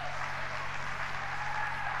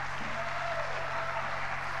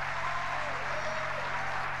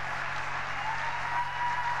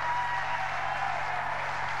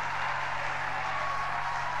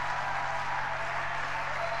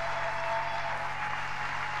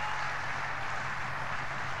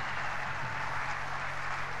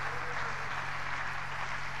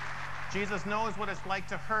 Jesus knows what it's like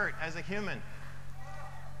to hurt as a human.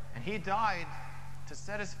 And he died to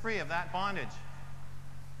set us free of that bondage.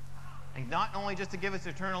 And not only just to give us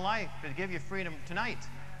eternal life, but to give you freedom tonight.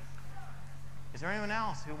 Is there anyone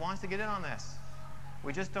else who wants to get in on this?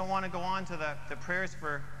 We just don't want to go on to the prayers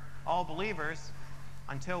for all believers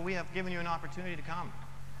until we have given you an opportunity to come.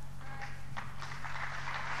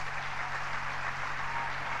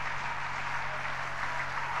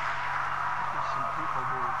 There's some people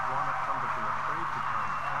who want to come but they're afraid to come.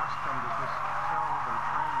 Ask them to just tell their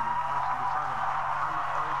friend or person beside them, I'm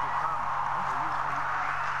afraid to come.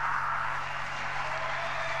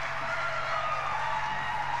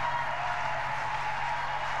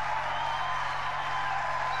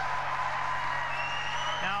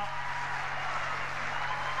 Now,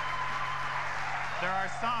 there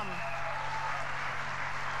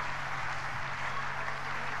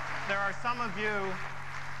are some of you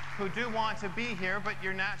who do want to be here, but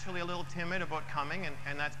you're naturally a little timid about coming,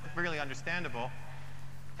 and that's really understandable.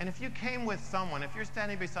 And if you came with someone, if you're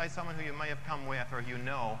standing beside someone who you may have come with or you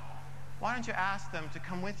know, why don't you ask them to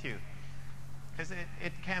come with you? Because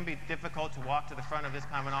it can be difficult to walk to the front of this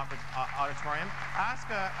kind of an auditorium. Ask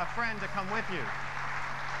a friend to come with you.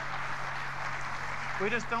 We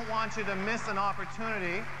just don't want you to miss an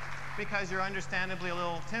opportunity because you're understandably a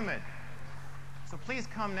little timid. So please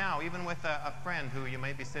come now, even with a friend who you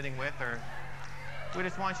may be sitting with, or we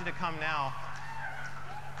just want you to come now.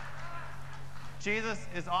 Jesus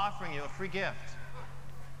is offering you a free gift,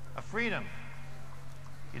 a freedom.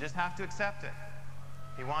 You just have to accept it.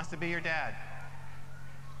 He wants to be your dad.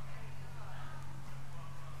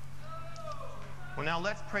 Well, now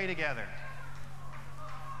let's pray together.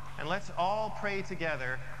 And let's all pray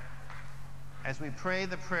together as we pray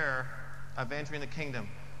the prayer of entering the kingdom.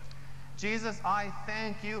 Jesus, I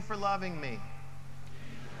thank you for loving me.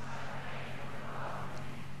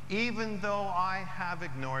 Even though I have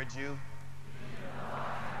ignored you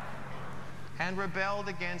and rebelled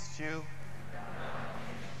against you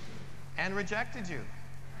and rejected you,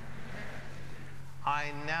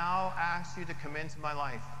 I now ask you to come into my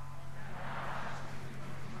life.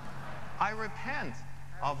 I repent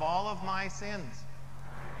of all of my sins.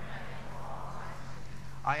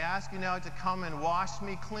 I ask you now to come and wash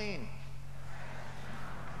me clean.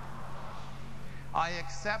 I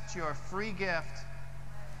accept your free gift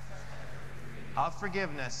of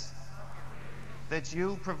forgiveness that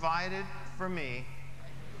you provided for me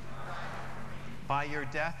by your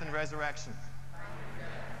death and resurrection.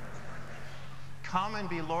 Come and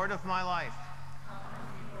be Lord of my life.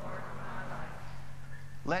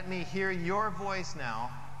 Let me hear your voice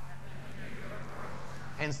now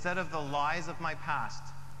instead of the lies of my past.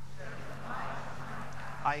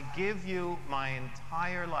 I give you my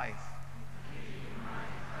entire life.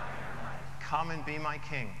 Come and be my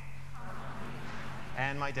king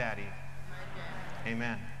and my daddy.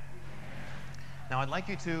 Amen. Now I'd like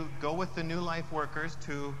you to go with the New Life workers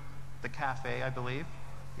to the cafe, I believe.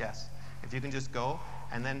 Yes. If you can just go,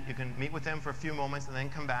 and then you can meet with them for a few moments and then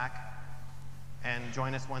come back and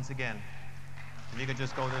join us once again. If you could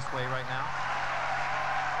just go this way right now.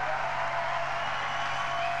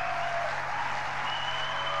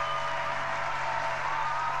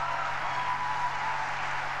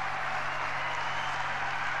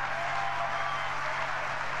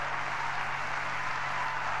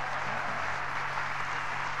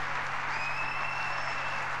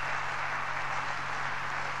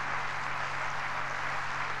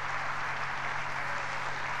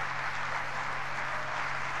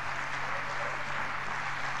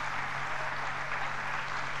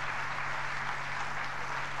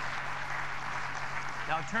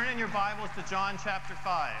 Now turn in your Bibles to John chapter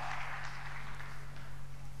 5.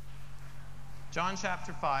 John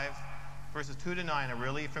chapter 5, verses 2 to 9, a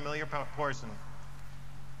really familiar portion.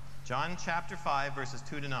 John chapter 5, verses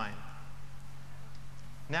 2 to 9.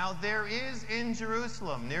 Now there is in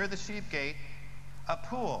Jerusalem, near the sheep gate, a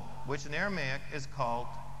pool, which in Aramaic is called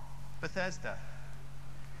Bethesda,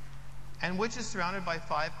 and which is surrounded by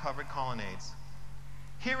 5 covered colonnades.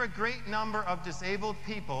 Here a great number of disabled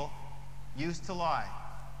people used to lie: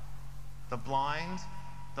 the blind,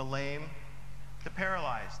 the lame, the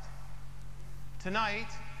paralyzed. Tonight,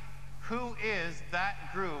 who is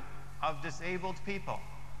that group of disabled people?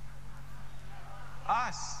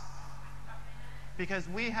 Us. Because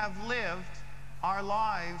we have lived our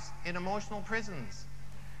lives in emotional prisons.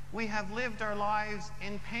 We have lived our lives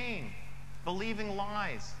in pain, believing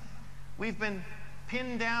lies. We've been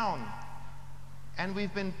pinned down, and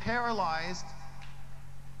we've been paralyzed,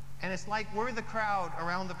 and it's like we're the crowd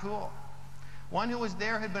around the pool. One who was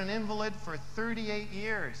there had been an invalid for 38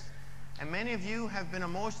 years. And many of you have been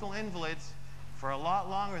emotional invalids for a lot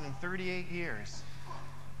longer than 38 years.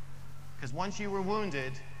 Because once you were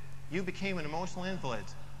wounded, you became an emotional invalid.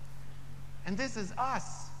 And this is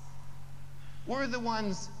us. We're the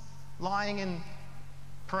ones lying in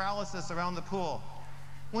paralysis around the pool.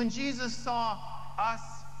 When Jesus saw us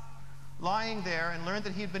lying there and learned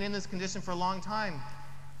that he'd been in this condition for a long time,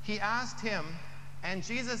 he asked him, and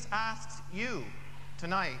Jesus asks you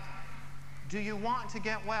tonight, do you want to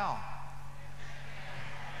get well?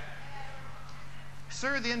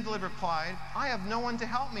 Sir, the invalid replied, I have no one to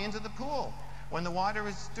help me into the pool when the water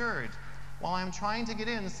is stirred. While I am trying to get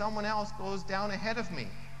in, someone else goes down ahead of me.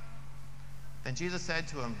 Then Jesus said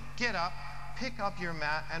to him, get up, pick up your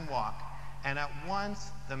mat and walk. And at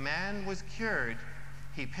once the man was cured.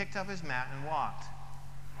 He picked up his mat and walked.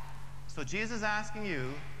 So Jesus is asking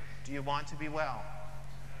you, do you want to be well?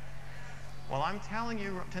 Well, I'm telling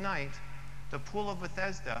you tonight, the pool of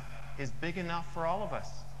Bethesda is big enough for all of us.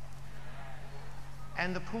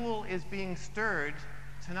 And the pool is being stirred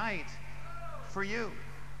tonight for you.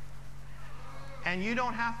 And you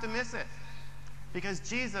don't have to miss it, because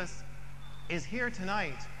Jesus is here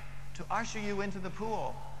tonight to usher you into the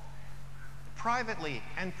pool, privately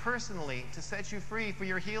and personally, to set you free for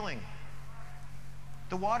your healing.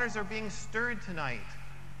 The waters are being stirred tonight.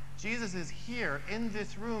 Jesus is here in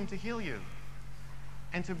this room to heal you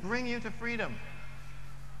and to bring you to freedom.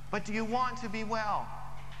 But do you want to be well?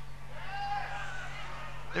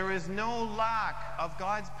 There is no lack of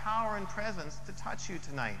God's power and presence to touch you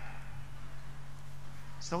tonight.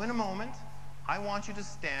 So in a moment, I want you to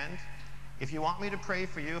stand. If you want me to pray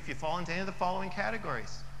for you, if you fall into any of the following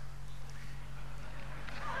categories.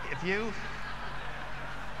 If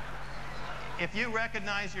you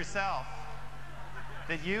recognize yourself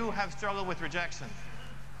that you have struggled with rejection,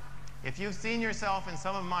 if you've seen yourself in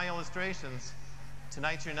some of my illustrations,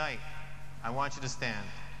 tonight's your night. I want you to stand.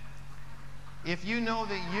 If you know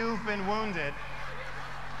that you've been wounded,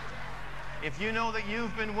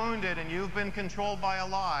 and you've been controlled by a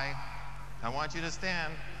lie, I want you to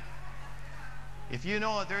stand. If you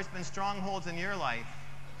know that there's been strongholds in your life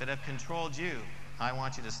that have controlled you, I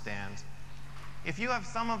want you to stand. If you have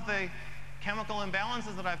some of the chemical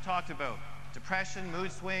imbalances that I've talked about, depression,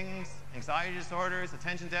 mood swings, anxiety disorders,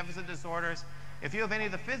 attention deficit disorders, if you have any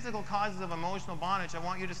of the physical causes of emotional bondage, I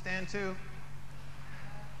want you to stand too.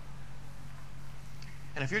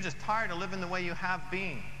 And if you're just tired of living the way you have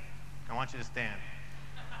been, I want you to stand.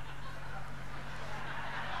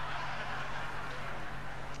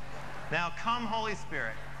 Now come, Holy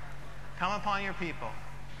Spirit, come upon your people.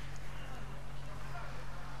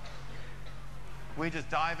 We just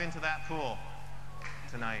dive into that pool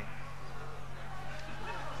tonight.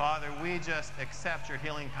 Father, we just accept your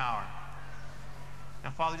healing power.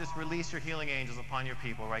 Now, Father, just release your healing angels upon your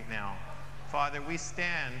people right now. Father, we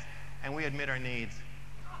stand and we admit our needs.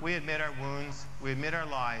 We admit our wounds. We admit our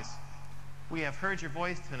lies. We have heard your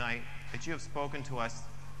voice tonight, that you have spoken to us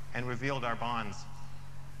and revealed our bonds.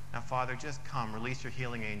 Now, Father, just come. Release your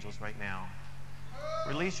healing angels right now.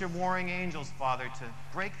 Release your warring angels, Father, to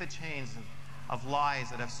break the chains of lies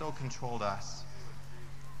that have so controlled us.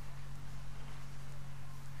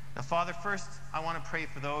 Now, Father, first, I want to pray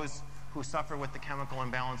for those who suffer with the chemical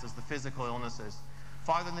imbalances, the physical illnesses.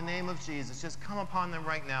 Father, in the name of Jesus, just come upon them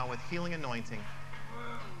right now with healing anointing.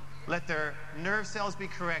 Let their nerve cells be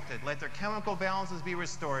corrected. Let their chemical balances be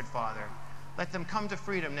restored, Father. Let them come to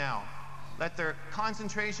freedom now. Let their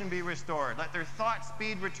concentration be restored. Let their thought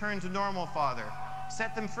speed return to normal, Father.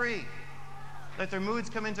 Set them free. Let their moods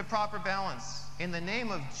come into proper balance. In the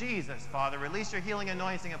name of Jesus, Father, release your healing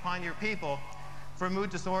anointing upon your people for mood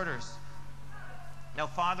disorders. Now,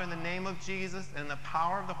 Father, in the name of Jesus and in the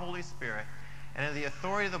power of the Holy Spirit and in the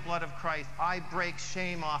authority of the blood of Christ, I break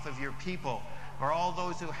shame off of your people, or all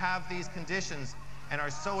those who have these conditions and are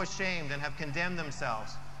so ashamed and have condemned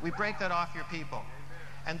themselves. We break that off your people.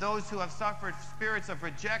 And those who have suffered spirits of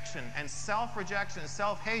rejection and self-rejection,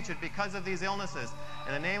 self-hatred because of these illnesses,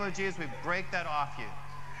 in the name of Jesus, we break that off you.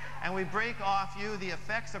 And we break off you the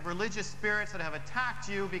effects of religious spirits that have attacked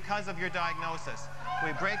you because of your diagnosis.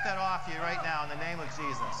 We break that off you right now in the name of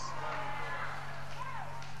Jesus.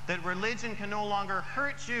 That religion can no longer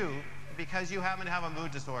hurt you because you happen to have a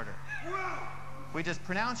mood disorder. We just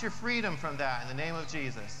pronounce your freedom from that in the name of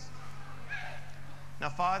Jesus. Now,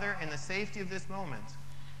 Father, in the safety of this moment,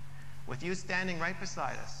 with you standing right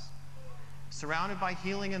beside us, surrounded by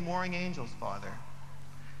healing and warring angels, Father,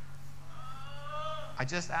 I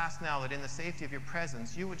just ask now that in the safety of your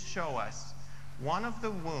presence, you would show us one of the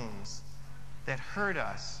wounds that hurt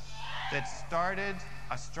us, that started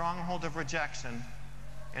a stronghold of rejection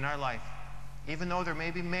in our life. Even though there may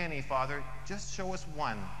be many, Father, just show us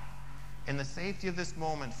one. In the safety of this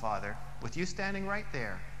moment, Father, with you standing right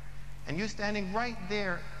there, and you standing right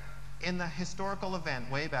there in the historical event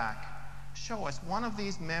way back, show us one of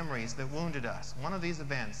these memories that wounded us, one of these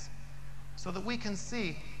events, so that we can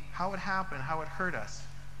see how it happened, how it hurt us.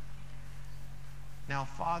 Now,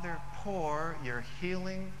 Father, pour your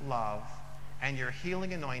healing love and your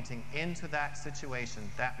healing anointing into that situation,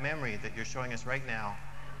 that memory that you're showing us right now.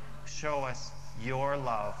 Show us your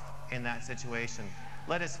love in that situation.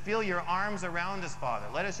 Let us feel your arms around us, Father.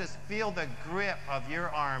 Let us just feel the grip of your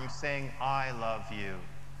arms saying, I love you.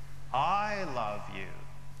 I love you.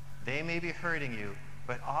 They may be hurting you,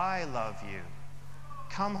 but I love you.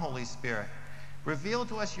 Come, Holy Spirit. Reveal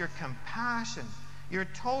to us your compassion, your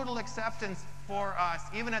total acceptance for us,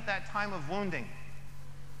 even at that time of wounding.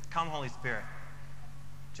 Come, Holy Spirit.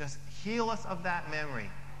 Just heal us of that memory.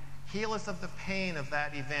 Heal us of the pain of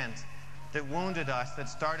that event that wounded us, that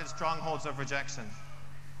started strongholds of rejection.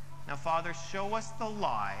 Now, Father, show us the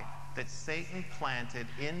lie that Satan planted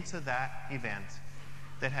into that event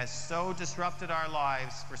that has so disrupted our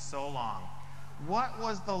lives for so long. What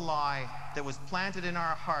was the lie that was planted in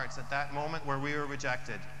our hearts at that moment where we were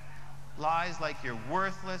rejected? Lies like you're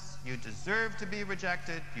worthless, you deserve to be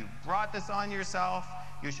rejected, you brought this on yourself,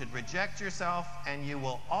 you should reject yourself, and you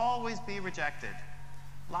will always be rejected.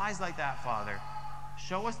 Lies like that, Father.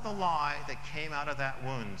 Show us the lie that came out of that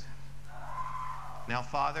wound. Now,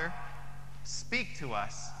 Father, speak to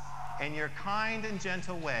us in your kind and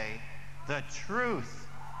gentle way the truth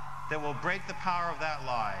that will break the power of that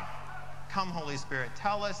lie. Come, Holy Spirit,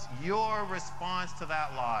 tell us your response to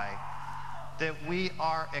that lie, that we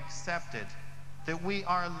are accepted, that we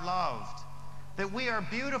are loved, that we are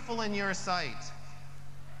beautiful in your sight.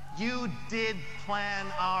 You did plan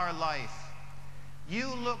our life.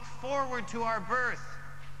 You looked forward to our birth.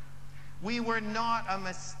 We were not a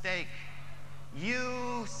mistake.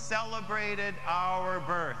 You celebrated our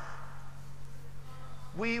birth.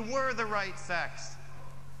 We were the right sex.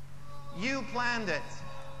 You planned it.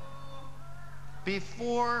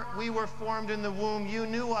 Before we were formed in the womb, you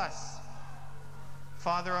knew us.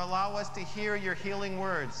 Father, allow us to hear your healing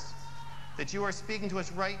words that you are speaking to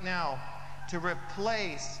us right now to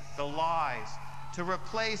replace the lies, to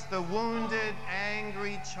replace the wounded,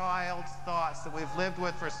 angry child's thoughts that we've lived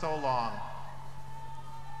with for so long.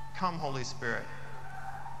 Come, Holy Spirit.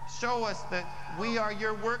 Show us that we are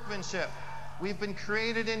your workmanship. We've been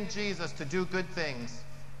created in Jesus to do good things.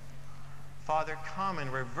 Father, come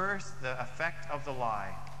and reverse the effect of the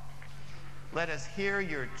lie. Let us hear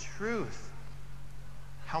your truth,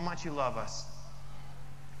 how much you love us.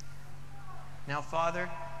 Now, Father,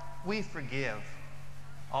 we forgive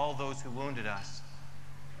all those who wounded us.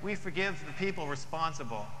 We forgive the people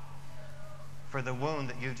responsible for the wound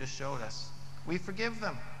that you just showed us. We forgive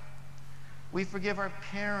them. We forgive our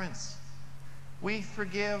parents. We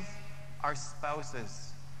forgive our spouses.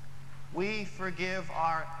 We forgive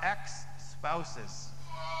our ex-spouses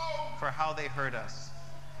for how they hurt us.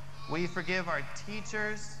 We forgive our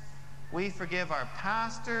teachers. We forgive our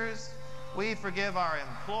pastors. We forgive our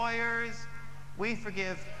employers. We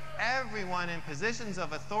forgive everyone in positions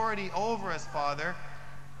of authority over us, Father,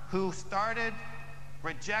 who started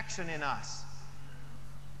rejection in us.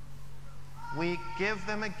 We give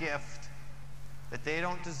them a gift that they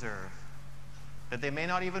don't deserve, that they may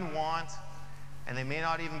not even want, and they may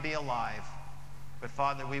not even be alive. But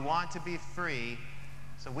Father, we want to be free,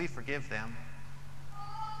 so we forgive them.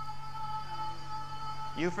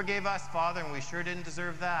 You forgave us, Father, and we sure didn't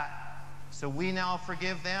deserve that. So we now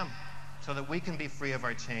forgive them so that we can be free of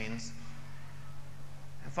our chains.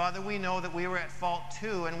 And Father, we know that we were at fault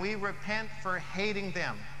too, and we repent for hating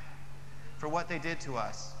them for what they did to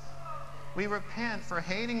us. We repent for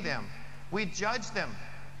hating them. We judge them.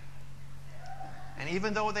 And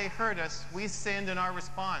even though they hurt us, we sinned in our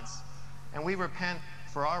response. And we repent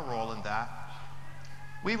for our role in that.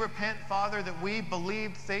 We repent, Father, that we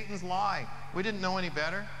believed Satan's lie. We didn't know any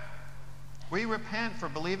better. We repent for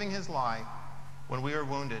believing his lie when we were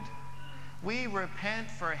wounded. We repent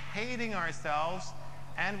for hating ourselves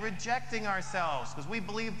and rejecting ourselves because we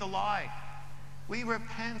believed the lie. We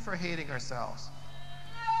repent for hating ourselves.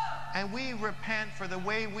 And we repent for the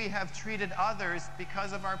way we have treated others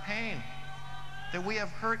because of our pain. That we have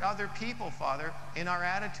hurt other people, Father, in our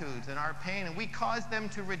attitudes and our pain, and we caused them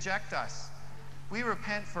to reject us. We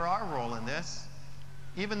repent for our role in this.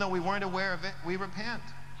 Even though we weren't aware of it, we repent.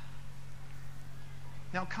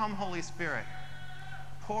 Now come, Holy Spirit.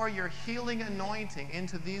 Pour your healing anointing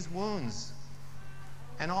into these wounds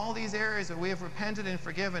and all these areas that we have repented and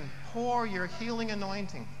forgiven. Pour your healing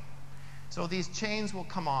anointing so these chains will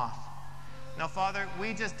come off. Now, Father,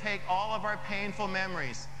 we just take all of our painful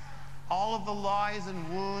memories, all of the lies and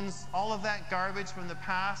wounds, all of that garbage from the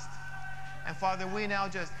past, and Father, we now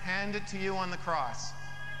just hand it to you on the cross.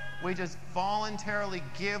 We just voluntarily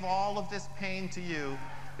give all of this pain to you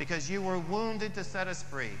because you were wounded to set us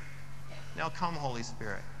free. Now come, Holy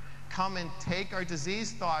Spirit. Come and take our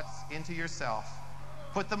diseased thoughts into yourself.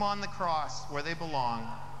 Put them on the cross where they belong,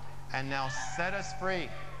 and now set us free.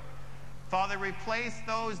 Father, replace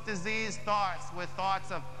those diseased thoughts with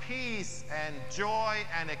thoughts of peace and joy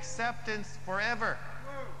and acceptance forever.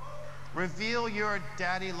 Reveal your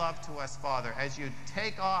daddy love to us, Father, as you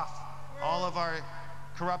take off all of our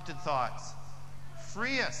corrupted thoughts.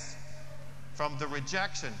 Free us from the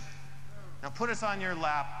rejection. Now put us on your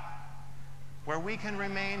lap where we can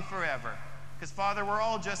remain forever. Because, Father, we're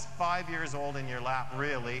all just 5 years old in your lap,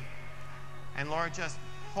 really. And, Lord, just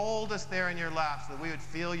hold us there in your lap so that we would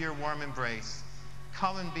feel your warm embrace.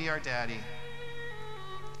 Come and be our daddy.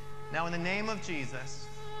 Now, in the name of Jesus,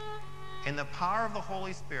 in the power of the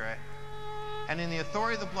Holy Spirit, and in the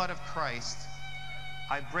authority of the blood of Christ,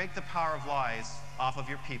 I break the power of lies off of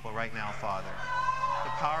your people right now, Father.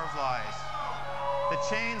 The power of lies. The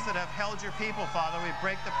chains that have held your people, Father, we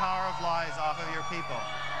break the power of lies off of your people.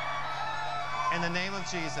 In the name of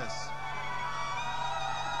Jesus.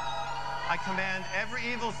 I command every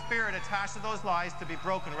evil spirit attached to those lies to be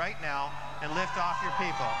broken right now and lift off your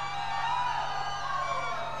people.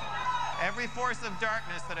 Every force of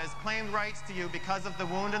darkness that has claimed rights to you because of the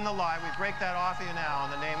wound and the lie, we break that off of you now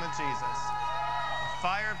in the name of Jesus.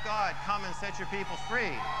 Fire of God, come and set your people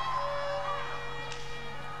free.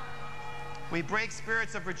 We break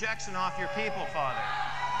spirits of rejection off your people, Father.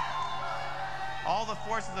 All the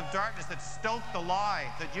forces of darkness that stoked the lie,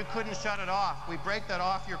 that you couldn't shut it off, we break that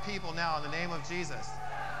off your people now in the name of Jesus.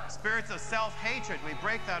 Spirits of self-hatred, we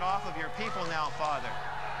break that off of your people now, Father.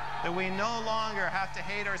 That we no longer have to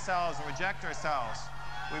hate ourselves and reject ourselves.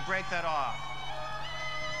 We break that off.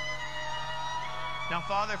 Now,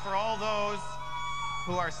 Father, for all those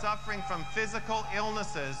who are suffering from physical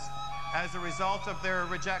illnesses as a result of their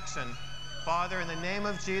rejection, Father, in the name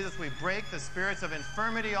of Jesus, we break the spirits of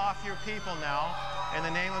infirmity off your people now, in the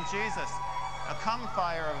name of Jesus. Now come,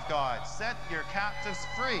 fire of God, set your captives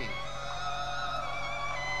free.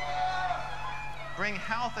 Bring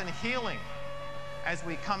health and healing as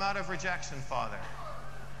we come out of rejection, Father.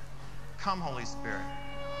 Come, Holy Spirit.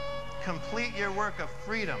 Complete your work of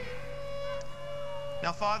freedom.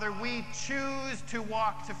 Now, Father, we choose to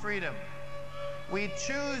walk to freedom. We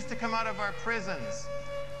choose to come out of our prisons.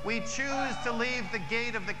 We choose to leave the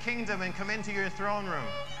gate of the kingdom and come into your throne room.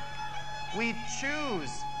 We choose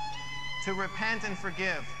to repent and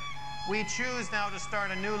forgive. We choose now to start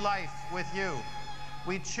a new life with you.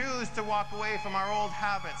 We choose to walk away from our old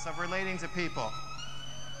habits of relating to people.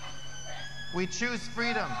 We choose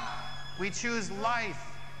freedom. We choose life.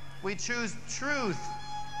 We choose truth.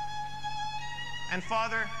 And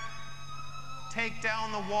Father, take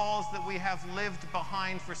down the walls that we have lived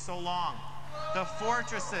behind for so long. The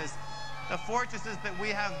fortresses that we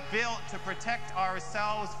have built to protect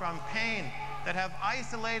ourselves from pain, that have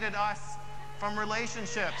isolated us from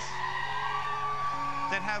relationships,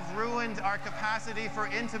 that have ruined our capacity for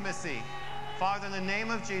intimacy. Father, in the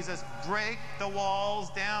name of Jesus, break the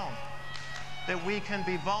walls down, that we can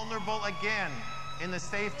be vulnerable again in the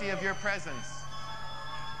safety of your presence.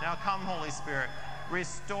 Now come, Holy Spirit,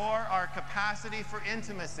 restore our capacity for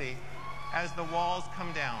intimacy as the walls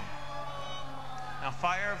come down. Now,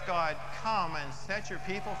 fire of God, come and set your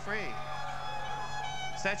people free.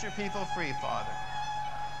 Set your people free, Father.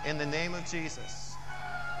 In the name of Jesus.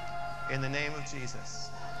 In the name of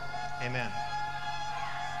Jesus. Amen.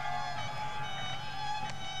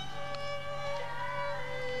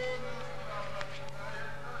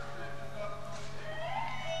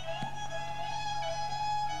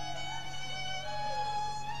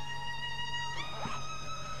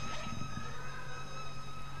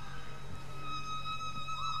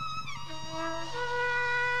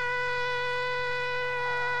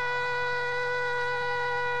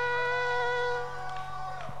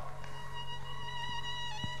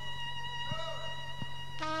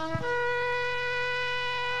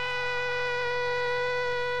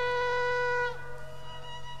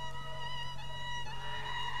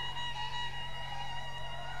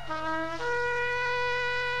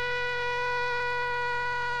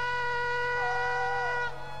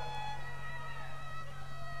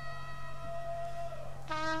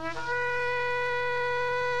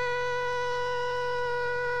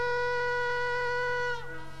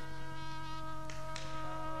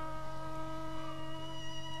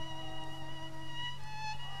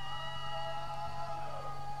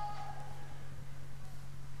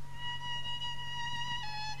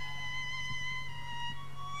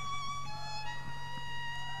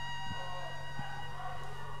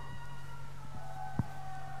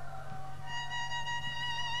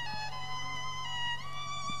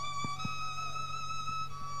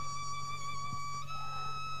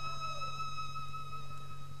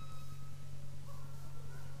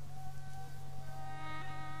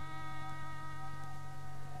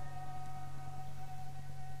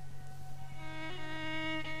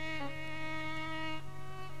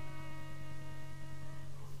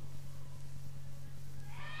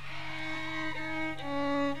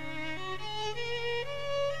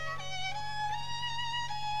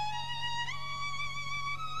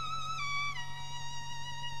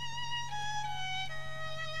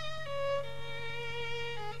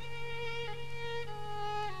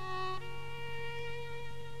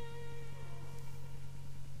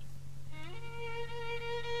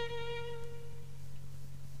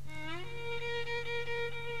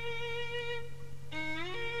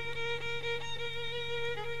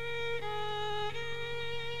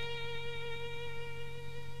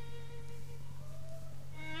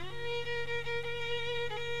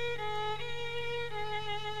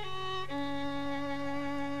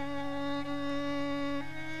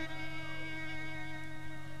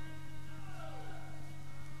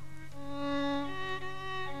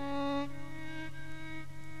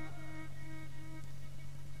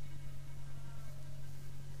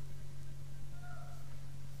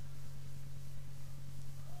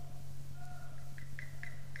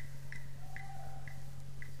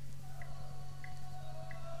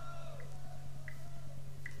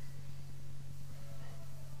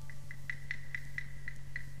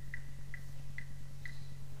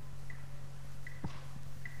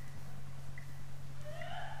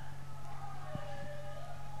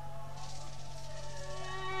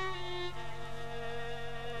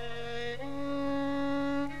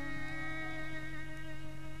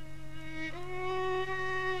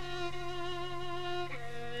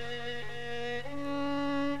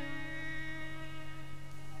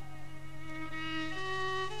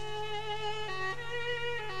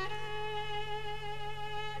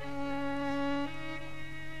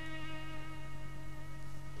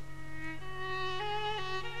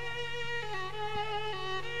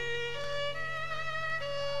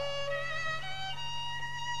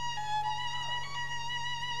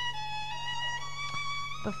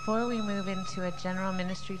 Before we move into a general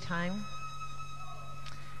ministry time,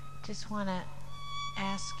 just want to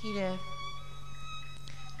ask you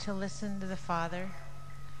to listen to the Father.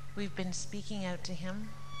 We've been speaking out to him.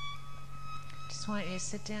 Just want you to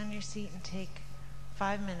sit down in your seat and take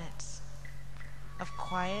 5 minutes of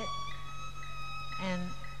quiet and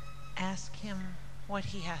ask him what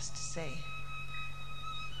he has to say.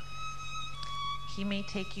 He may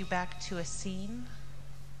take you back to a scene,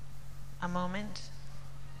 a moment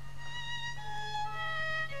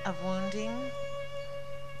of wounding.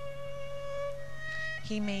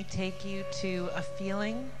 He may take you to a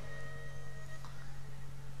feeling,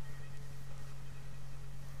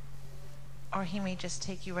 or he may just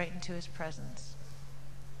take you right into his presence.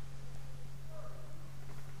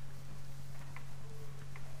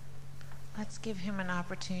 Let's give him an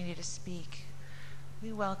opportunity to speak.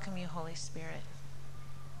 We welcome you, Holy Spirit.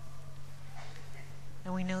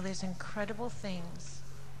 And we know there's incredible things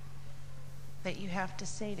that you have to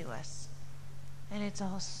say to us. And it's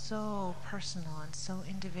all so personal and so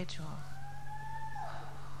individual.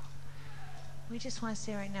 We just want to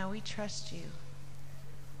say right now, we trust you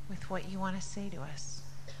with what you want to say to us.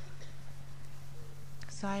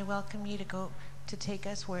 So I welcome you to take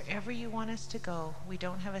us wherever you want us to go. We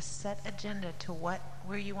don't have a set agenda to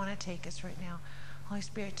where you want to take us right now. Holy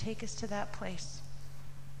Spirit, take us to that place.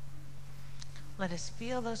 Let us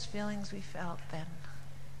feel those feelings we felt then.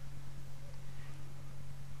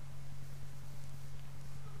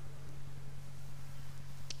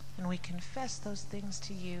 And we confess those things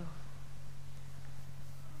to you.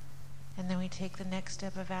 And then we take the next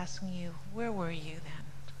step of asking you, where were you then?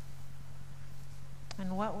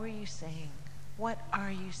 And what were you saying? What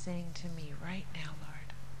are you saying to me right now,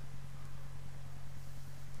 Lord?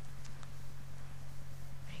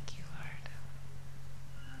 Thank you, Lord.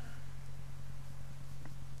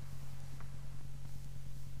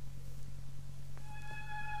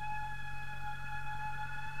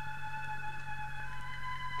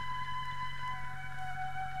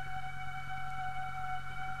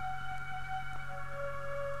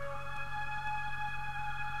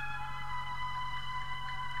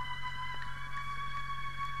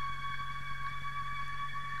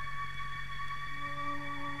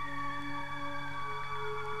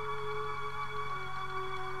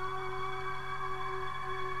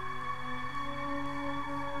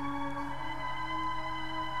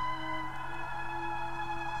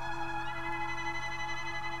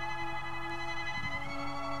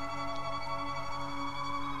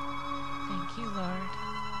 Thank you, Lord.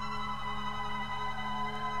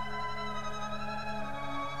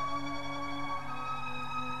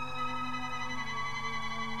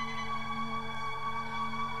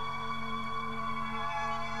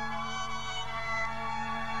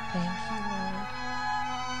 Thank you, Lord.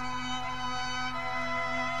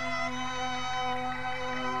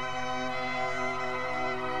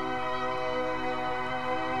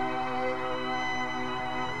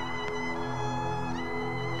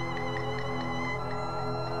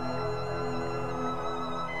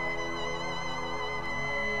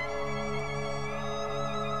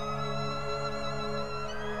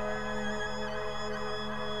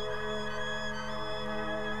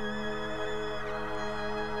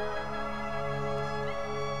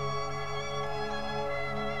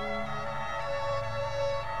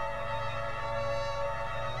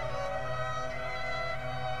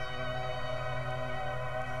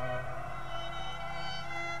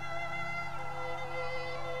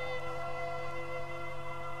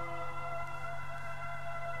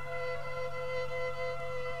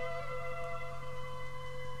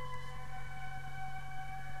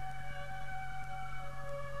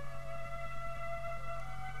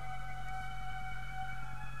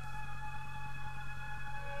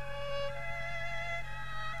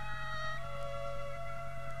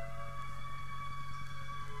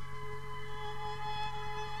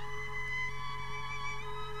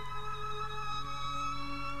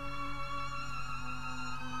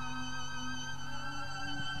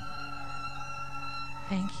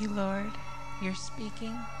 Thank you, Lord. You're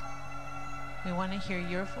speaking. We want to hear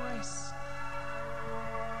your voice.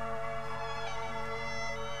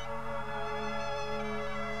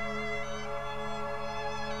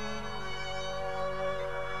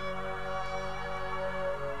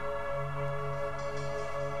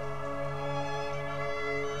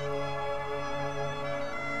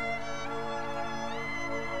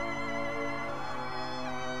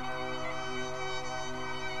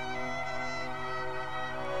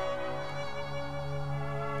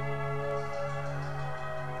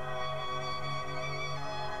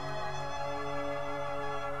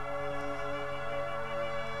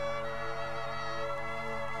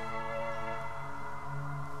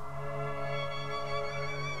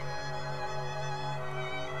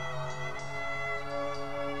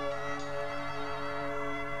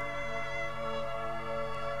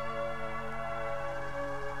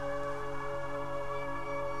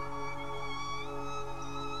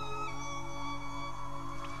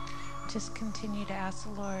 just continue to ask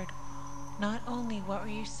the Lord, not only what were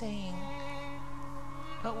you saying,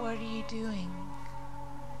 but what are you doing?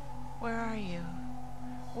 Where are you?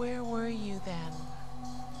 Where were you then?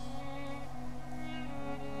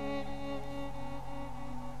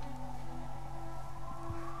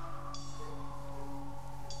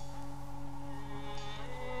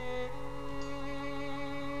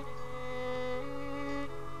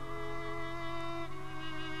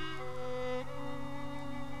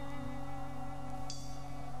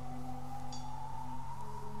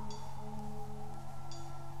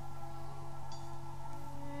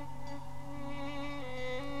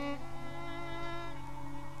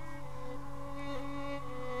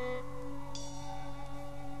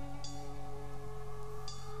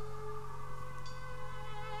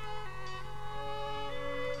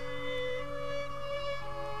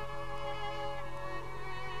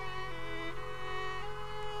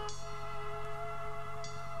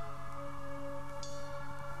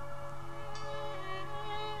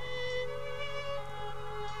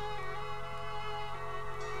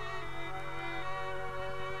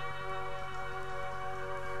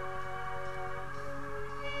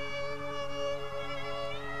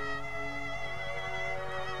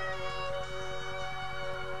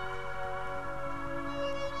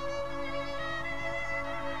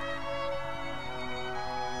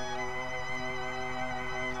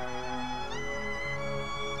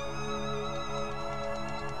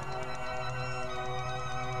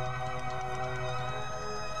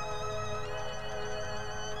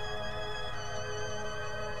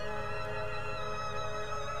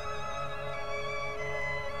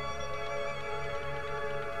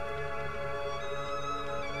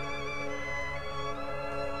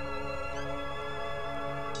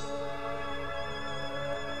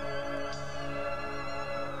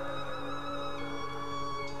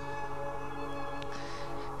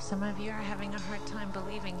 Some of you are having a hard time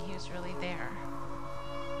believing he was really there.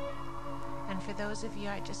 And for those of you,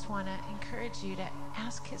 I just want to encourage you to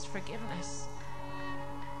ask his forgiveness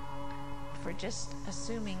for just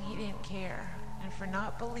assuming he didn't care and for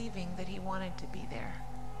not believing that he wanted to be there.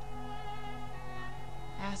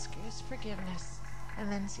 Ask his forgiveness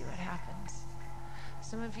and then see what happens.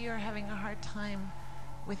 Some of you are having a hard time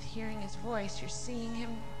with hearing his voice. You're seeing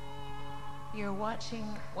him, you're watching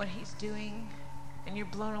what he's doing, and you're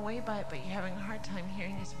blown away by it, but you're having a hard time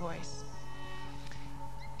hearing his voice.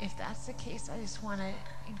 If that's the case, I just want to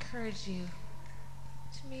encourage you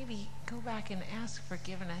to maybe go back and ask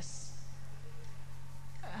forgiveness.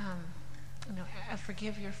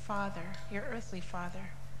 Forgive your father, your earthly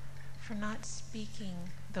father, for not speaking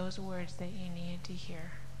those words that you needed to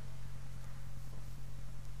hear.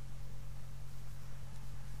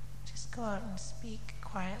 Just go out and speak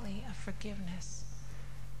quietly of forgiveness.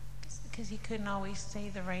 Because he couldn't always say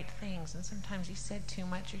the right things, and sometimes he said too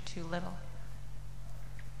much or too little.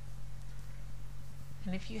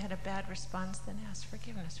 And if you had a bad response, then ask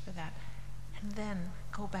forgiveness for that. And then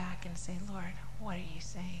go back and say, Lord, what are you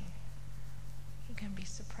saying? You're going to be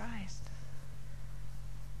surprised.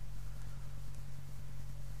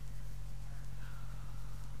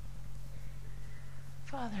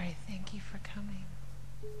 Father, I thank you for coming.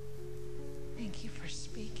 Thank you for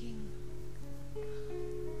speaking.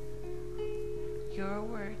 Your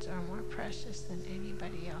words are more precious than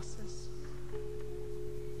anybody else's.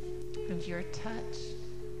 And your touch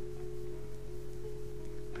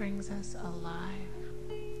brings us alive.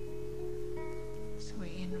 So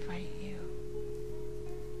we invite you.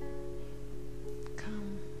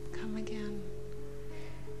 Come again.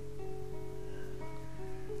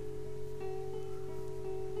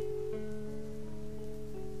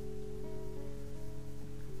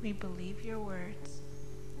 We believe your words.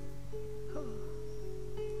 Oh.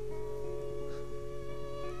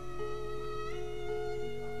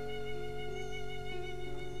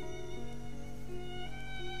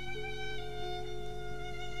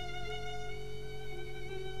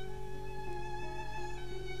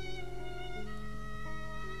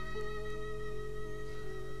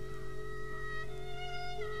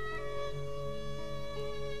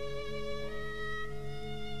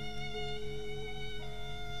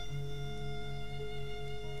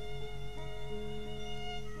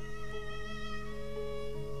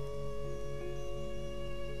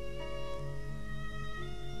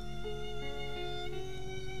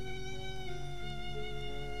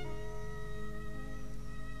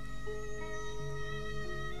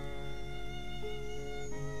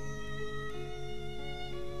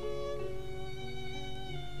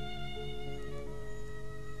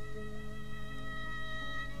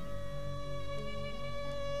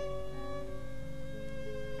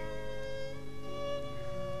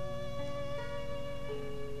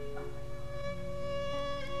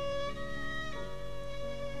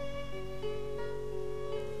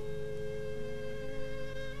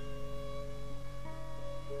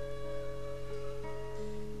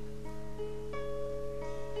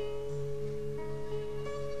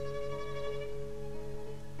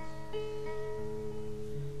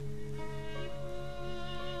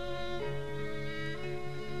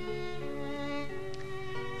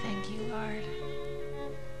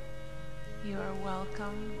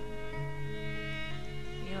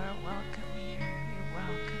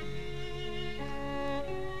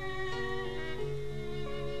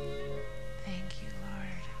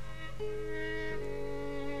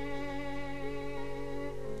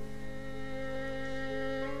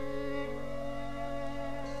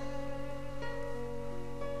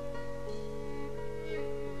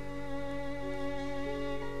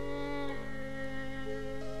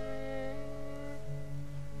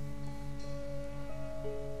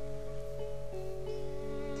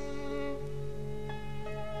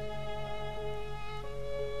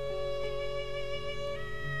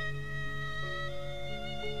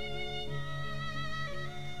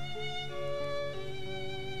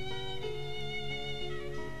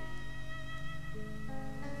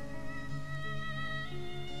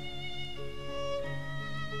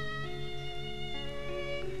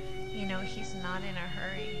 he's not in a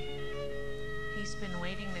hurry. He's been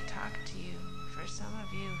waiting to talk to you, for some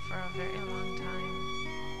of you, for a very long time.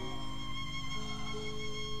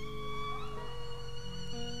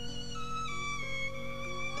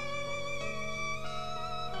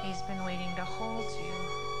 He's been waiting to hold you.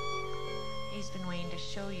 He's been waiting to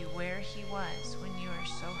show you where he was when you were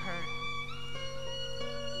so hurt.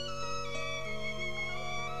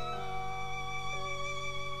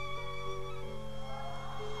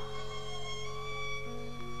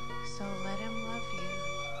 So let him love you.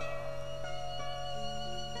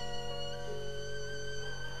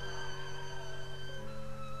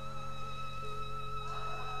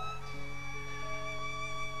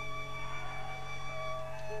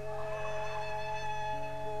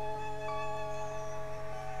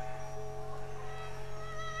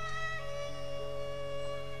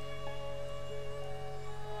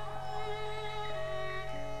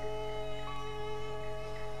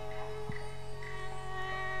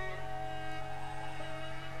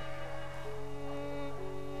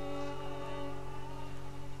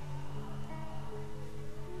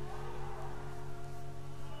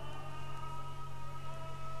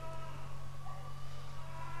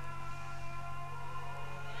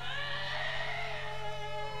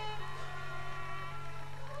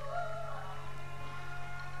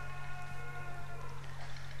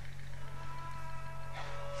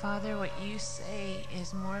 Father, what you say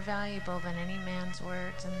is more valuable than any man's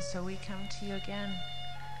words, and so we come to you again.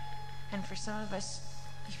 And for some of us,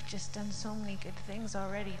 you've just done so many good things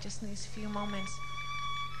already, just in these few moments.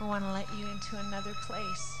 We want to let you into another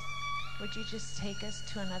place. Would you just take us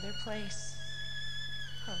to another place?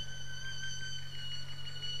 Oh.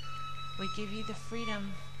 We give you the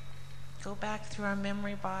freedom. Go back through our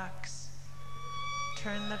memory box.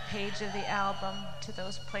 Turn the page of the album to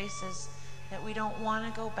those places that we don't want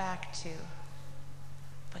to go back to.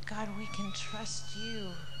 But God, we can trust you.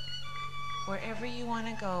 Wherever you want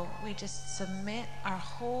to go, we just submit our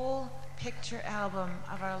whole picture album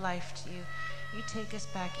of our life to you. You take us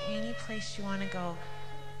back any place you want to go,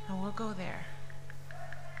 and we'll go there.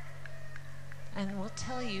 And we'll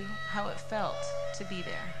tell you how it felt to be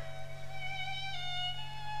there.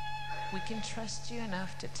 We can trust you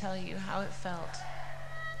enough to tell you how it felt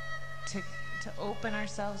to open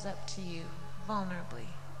ourselves up to you vulnerably.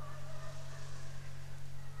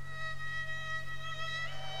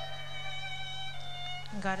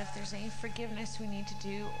 And God, if there's any forgiveness we need to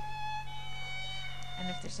do, and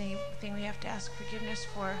if there's anything we have to ask forgiveness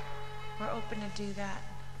for, we're open to do that.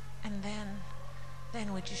 And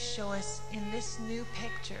then would you show us in this new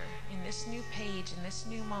picture, in this new page, in this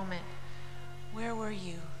new moment, where were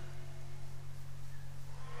you?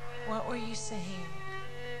 What were you saying?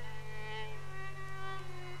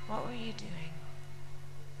 What were you doing?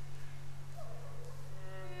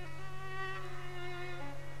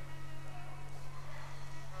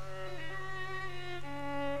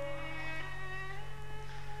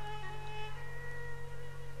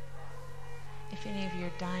 If any of you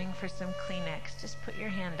are dying for some Kleenex, just put your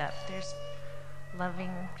hand up. There's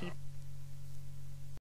loving people.